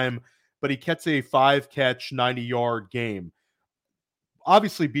time, but he gets a 5-catch, 90-yard game.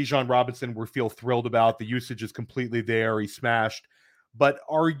 obviously Bijan Robinson we feel thrilled about. The usage is completely there. He smashed. But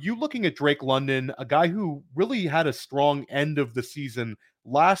are you looking at Drake London, a guy who really had a strong end of the season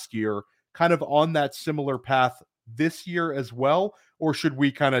last year, kind of on that similar path this year as well? Or should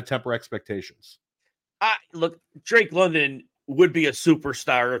we kind of temper expectations? Look, Drake London would be a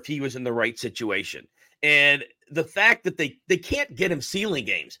superstar if he was in the right situation. And the fact that they can't get him ceiling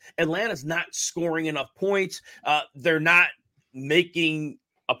games, Atlanta's not scoring enough points. They're not making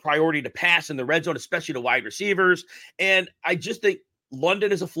a priority to pass in the red zone, especially to wide receivers. And I just think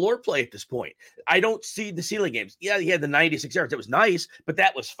London is a floor play at this point. I don't see the ceiling games. Yeah, he had the 96 yards. That was nice, but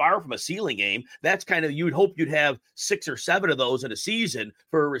that was far from a ceiling game. That's kind of, you would hope you'd have 6 or 7 of those in a season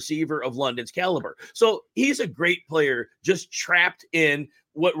for a receiver of London's caliber. So he's a great player, just trapped in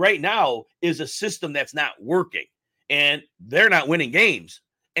what right now is a system that's not working, and they're not winning games.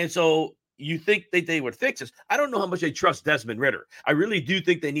 And so you think that they would fix this. I don't know how much they trust Desmond Ridder. I really do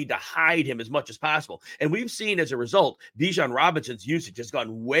think they need to hide him as much as possible. And we've seen as a result, Bijan Robinson's usage has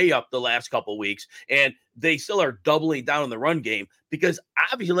gone way up the last couple of weeks, and they still are doubling down on the run game because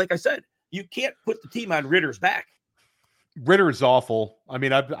obviously, like I said, you can't put the team on Ridder's back. Ridder is awful. I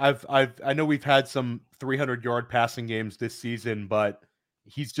mean, I know we've had some 300-yard passing games this season, but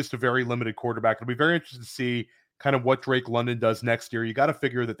he's just a very limited quarterback. It'll be very interesting to see kind of what Drake London does next year. You got to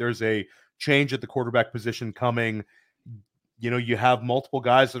figure that there's a change at the quarterback position coming. You know, you have multiple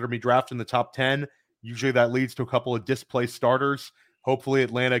guys that are going to be drafted in the top 10. Usually that leads to a couple of displaced starters. Hopefully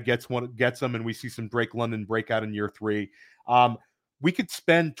Atlanta gets them, and we see some Drake London breakout in year 3. We could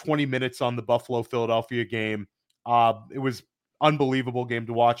spend 20 minutes on the Buffalo-Philadelphia game. It was unbelievable game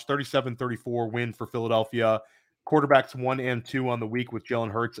to watch. 37-34 win for Philadelphia. Quarterbacks 1 and 2 on the week with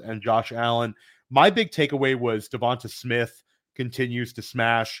Jalen Hurts and Josh Allen. My big takeaway was Devonta Smith continues to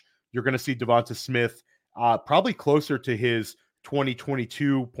smash. You're going to see Devonta Smith probably closer to his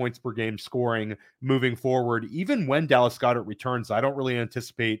 2022 points per game scoring moving forward. Even when Dallas Goedert returns, I don't really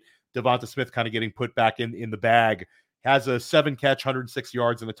anticipate Devonta Smith kind of getting put back in the bag. Has a 7-catch, 106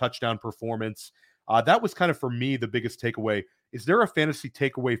 yards, and a touchdown performance. That was kind of, for me, the biggest takeaway. Is there a fantasy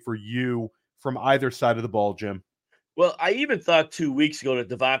takeaway for you from either side of the ball, Jim? Well, I even thought 2 weeks ago that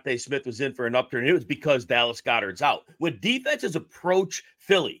Devontae Smith was in for an upturn. It was because Dallas Goedert's out. When defenses approach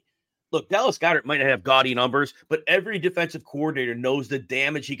Philly, look, Dallas Goedert might not have gaudy numbers, but every defensive coordinator knows the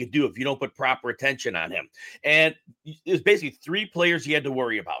damage he could do if you don't put proper attention on him. And there's basically 3 players you had to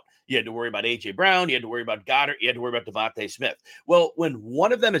worry about. You had to worry about A.J. Brown, you had to worry about Goddard, you had to worry about Devontae Smith. Well, when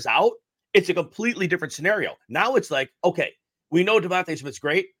one of them is out, it's a completely different scenario. Now it's like, okay, we know Devontae Smith's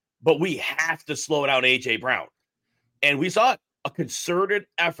great, but we have to slow down A.J. Brown. And we saw a concerted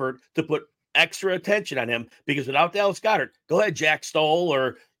effort to put extra attention on him because without Dallas Goedert, go ahead, Jack Stoll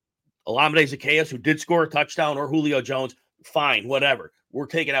or Olamide Zaccheaus, who did score a touchdown, or Julio Jones, fine, whatever. We're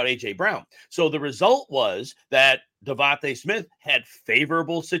taking out A.J. Brown. So the result was that Devontae Smith had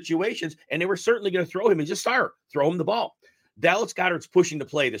favorable situations, and they were certainly going to throw him and just throw him the ball. Dallas Goedert's pushing to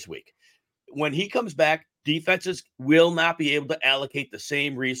play this week. When he comes back, defenses will not be able to allocate the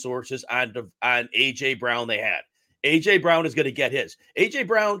same resources on A.J. Brown they had. A.J. Brown is going to get his. A.J.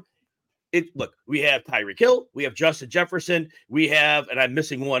 Brown, look, we have Tyreek Hill, we have Justin Jefferson, we have, and I'm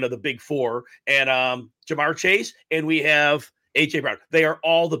missing one of the big 4, and Jamar Chase, and we have A.J. Brown. They are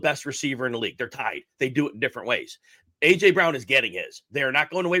all the best receiver in the league. They're tied. They do it in different ways. A.J. Brown is getting his. They're not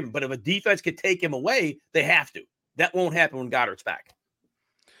going away, but if a defense could take him away, they have to. That won't happen when Goddard's back.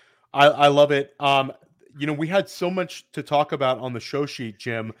 I love it. You know, we had so much to talk about on the show sheet,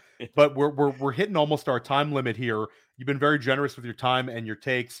 Jim, but we're hitting almost our time limit here. You've been very generous with your time and your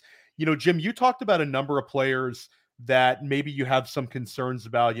takes. You know, Jim, you talked about a number of players that maybe you have some concerns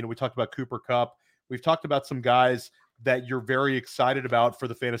about. You know, we talked about Cooper Kupp. We've talked about some guys that you're very excited about for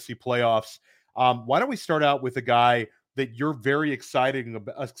the fantasy playoffs. Why don't we start out with a guy that you're very excited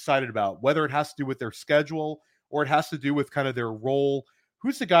about, whether it has to do with their schedule or it has to do with kind of their role.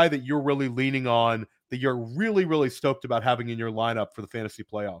 Who's the guy that you're really leaning on, that you're really, really stoked about having in your lineup for the fantasy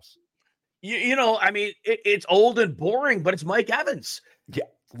playoffs? You know, I mean, it's old and boring, but it's Mike Evans. Yeah,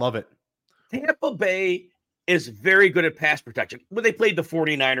 love it. Tampa Bay is very good at pass protection. When they played the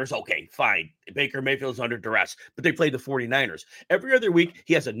 49ers, okay, fine. Baker Mayfield's under duress, but they played the 49ers. Every other week,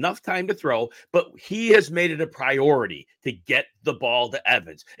 he has enough time to throw, but he has made it a priority to get the ball to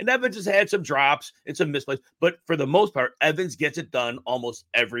Evans. And Evans has had some drops and some misplays, but for the most part, Evans gets it done almost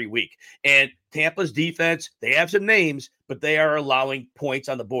every week. And Tampa's defense, they have some names, but they are allowing points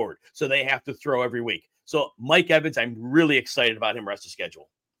on the board, so they have to throw every week. So Mike Evans, I'm really excited about him rest of schedule.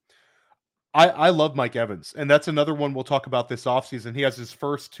 I love Mike Evans, and that's another one we'll talk about this offseason. He has his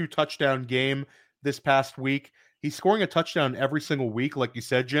first 2-touchdown game this past week. He's scoring a touchdown every single week, like you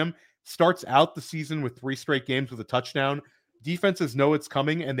said, Jim. Starts out the season with 3 straight games with a touchdown. Defenses know it's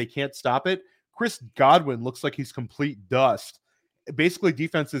coming and they can't stop it. Chris Godwin looks like he's complete dust. Basically,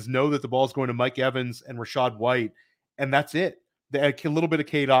 defenses know that the ball is going to Mike Evans and Rashad White, and that's it. A little bit of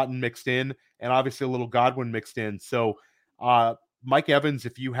Cade Otton mixed in, and obviously a little Godwin mixed in. So, Mike Evans,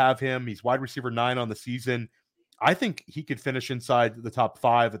 if you have him, he's wide receiver 9 on the season. I think he could finish inside the top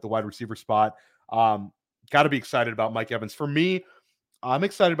 5 at the wide receiver spot. Got to be excited about Mike Evans. For me, I'm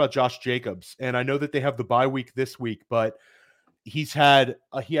excited about Josh Jacobs, and I know that they have the bye week this week, but he had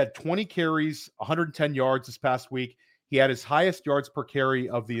 20 carries, 110 yards this past week. He had his highest yards per carry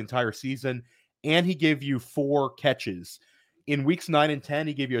of the entire season, and he gave you 4 catches. In weeks 9 and 10,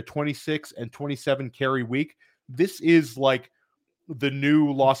 he gave you a 26 and 27 carry week. This is like the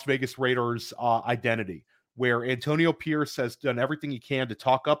new Las Vegas Raiders identity, where Antonio Pierce has done everything he can to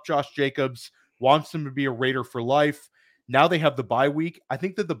talk up Josh Jacobs, wants him to be a Raider for life. Now they have the bye week. I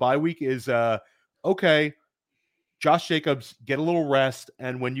think that the bye week is, okay, Josh Jacobs, get a little rest,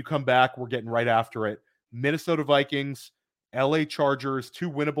 and when you come back, we're getting right after it. Minnesota Vikings, LA Chargers,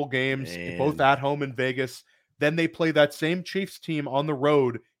 2 winnable games, both at home in Vegas. Then they play that same Chiefs team on the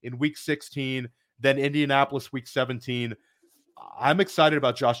road in week 16, then Indianapolis week 17. I'm excited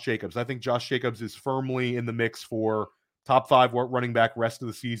about Josh Jacobs. I think Josh Jacobs is firmly in the mix for top 5 running back rest of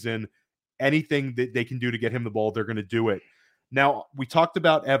the season. Anything that they can do to get him the ball, they're going to do it. Now, we talked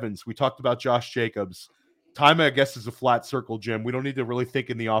about Evans. We talked about Josh Jacobs. Time, I guess, is a flat circle, Jim. We don't need to really think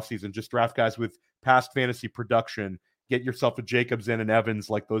in the offseason. Just draft guys with past fantasy production. Get yourself a Jacobs and an Evans,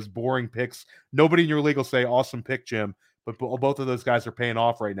 like those boring picks. Nobody in your league will say, awesome pick, Jim. But both of those guys are paying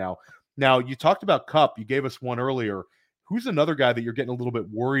off right now. Now, you talked about Kupp. You gave us one earlier. Who's another guy that you're getting a little bit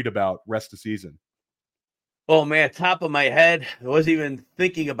worried about rest of season? Oh, man, top of my head, I wasn't even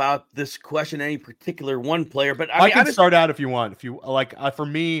thinking about this question, any particular one player. But I can start out if you want. If you like, for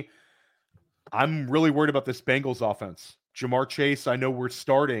me, I'm really worried about this Bengals offense. Jamar Chase, I know we're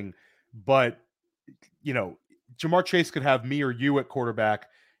starting, but, Jamar Chase could have me or you at quarterback,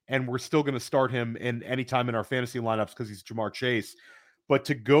 and we're still going to start him in any time in our fantasy lineups because he's Jamar Chase. But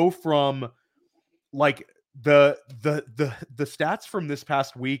to go from like the stats from this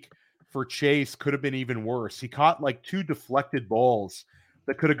past week for Chase could have been even worse. He caught like 2 deflected balls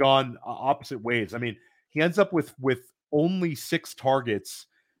that could have gone opposite ways. I mean, he ends up with only 6 targets,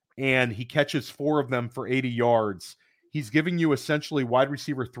 and he catches 4 of them for 80 yards. He's giving you essentially wide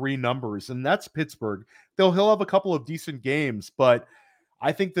receiver 3 numbers, and that's Pittsburgh. He'll have a couple of decent games, but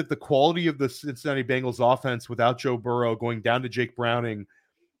I think that the quality of the Cincinnati Bengals offense without Joe Burrow going down to Jake Browning,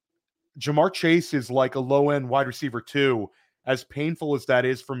 Jamar Chase is like a low-end wide receiver 2. As painful as that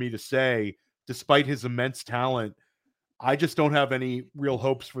is for me to say, despite his immense talent, I just don't have any real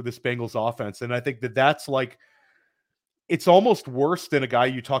hopes for this Bengals offense. And I think that that's like, it's almost worse than a guy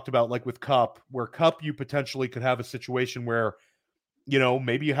you talked about, like with Kupp, where Kupp, you potentially could have a situation where,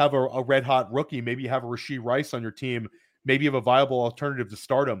 maybe you have a red hot rookie, maybe you have a Rashee Rice on your team, maybe you have a viable alternative to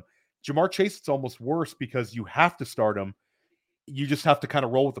start him. Jamar Chase, it's almost worse because you have to start him. You just have to kind of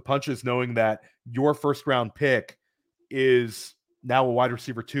roll with the punches, knowing that your first round pick is now a wide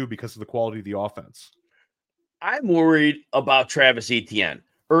receiver 2 because of the quality of the offense. I'm worried about Travis Etienne.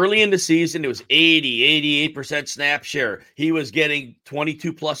 Early in the season, it was 88% snap share. He was getting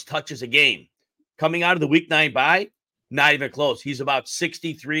 22 plus touches a game. Coming out of the week 9 bye, not even close. He's about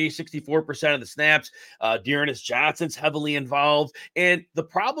 64% of the snaps. Dearness Johnson's heavily involved. And the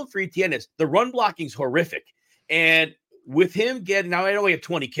problem for Etienne is the run blocking is horrific. And with him now I know he had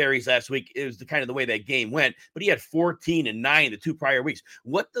 20 carries last week. It was the kind of the way that game went, but he had 14 and 9 the 2 prior weeks.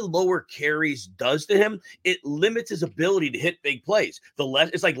 What the lower carries does to him, it limits his ability to hit big plays.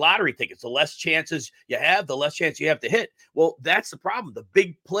 It's like lottery tickets. The less chances you have, the less chance you have to hit. Well, that's the problem. The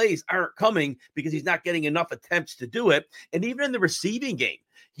big plays aren't coming because he's not getting enough attempts to do it. And even in the receiving game,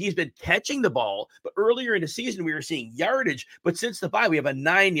 he's been catching the ball, but earlier in the season, we were seeing yardage. But since the bye, we have a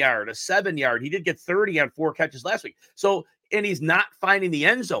 9-yard, a 7-yard. He did get 30 on 4 catches last week. So, and he's not finding the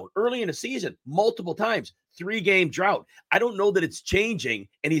end zone early in the season, multiple times, 3-game drought. I don't know that it's changing,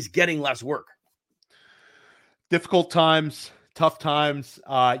 and he's getting less work. Difficult times, tough times.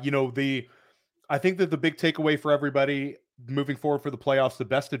 I think that the big takeaway for everybody moving forward for the playoffs, the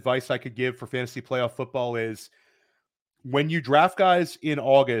best advice I could give for fantasy playoff football is, when you draft guys in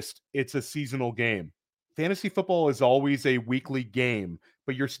August, it's a seasonal game. Fantasy football is always a weekly game,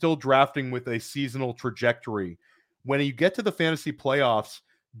 but you're still drafting with a seasonal trajectory. When you get to the fantasy playoffs,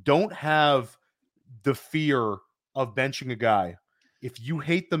 don't have the fear of benching a guy. If you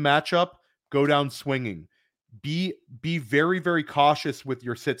hate the matchup, go down swinging. be very, very cautious with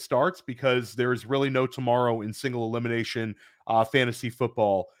your sit starts because there's really no tomorrow in single elimination fantasy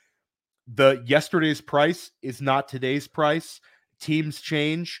football. The yesterday's price is not today's price. Teams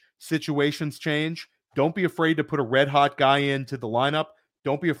change, situations change. Don't be afraid to put a red hot guy into the lineup.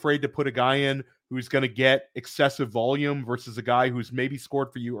 Don't be afraid to put a guy in who's going to get excessive volume versus a guy who's maybe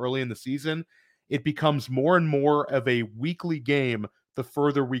scored for you early in the season. It becomes more and more of a weekly game the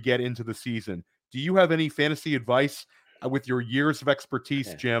further we get into the season. Do you have any fantasy advice with your years of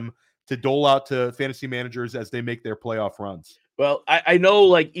expertise, Jim, to dole out to fantasy managers as they make their playoff runs? Well, I know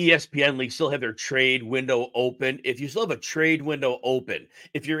like ESPN leagues still have their trade window open. If you still have a trade window open,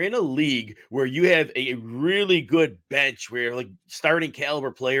 if you're in a league where you have a really good bench where you're like starting caliber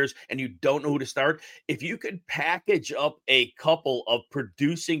players and you don't know who to start, if you could package up a couple of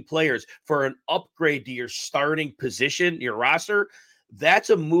producing players for an upgrade to your starting position, your roster, that's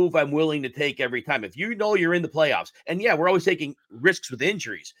a move I'm willing to take every time. If you know you're in the playoffs, and yeah, we're always taking risks with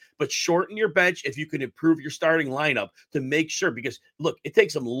injuries, but shorten your bench if you can improve your starting lineup to make sure, because look, it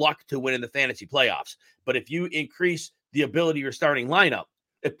takes some luck to win in the fantasy playoffs. But if you increase the ability of your starting lineup,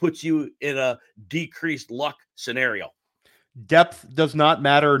 it puts you in a decreased luck scenario. Depth does not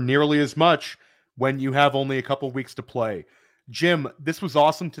matter nearly as much when you have only a couple weeks to play. Jim, this was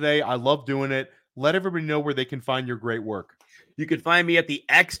awesome today. I love doing it. Let everybody know where they can find your great work. You can find me at the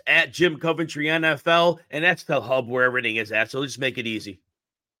X at Jim Coventry NFL, and that's the hub where everything is at. So just make it easy.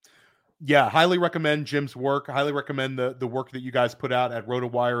 Yeah, highly recommend Jim's work. Highly recommend the work that you guys put out at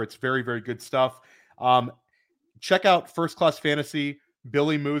RotoWire. It's very, very good stuff. Check out First Class Fantasy.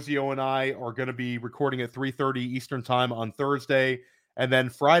 Billy Muzio and I are going to be recording at 3:30 Eastern Time on Thursday. And then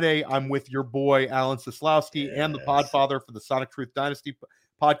Friday, I'm with your boy, Alan Seslowski, and the Podfather for the Sonic Truth Dynasty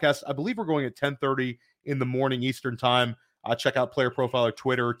podcast. I believe we're going at 10:30 in the morning Eastern Time. Check out Player Profiler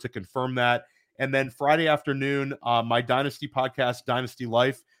Twitter to confirm that. And then Friday afternoon, my Dynasty podcast, Dynasty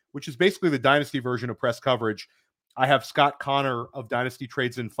Life, which is basically the Dynasty version of press coverage. I have Scott Connor of Dynasty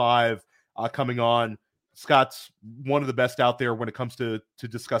Trades in 5 coming on. Scott's one of the best out there when it comes to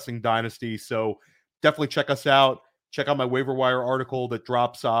discussing Dynasty. So definitely check us out. Check out my waiver wire article that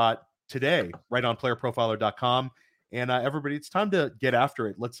drops today right on playerprofiler.com. And everybody, it's time to get after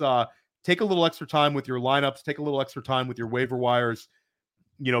it. Let's take a little extra time with your lineups. Take a little extra time with your waiver wires.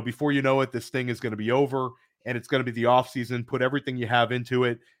 You know, before you know it, this thing is going to be over, and it's going to be the off season. Put everything you have into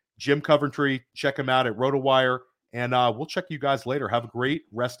it. Jim Coventry, check him out at RotoWire, and we'll check you guys later. Have a great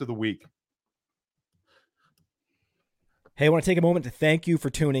rest of the week. Hey, I want to take a moment to thank you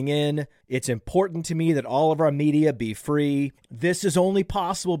for tuning in. It's important to me that all of our media be free. This is only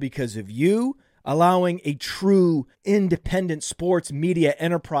possible because of you, allowing a true independent sports media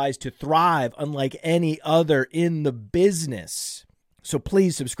enterprise to thrive unlike any other in the business. So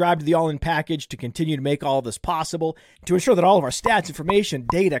please subscribe to the All In Package to continue to make all of this possible, to ensure that all of our stats, information,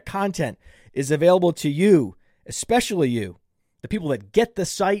 data, content is available to you, especially you, the people that get the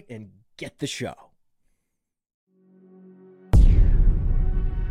site and get the show.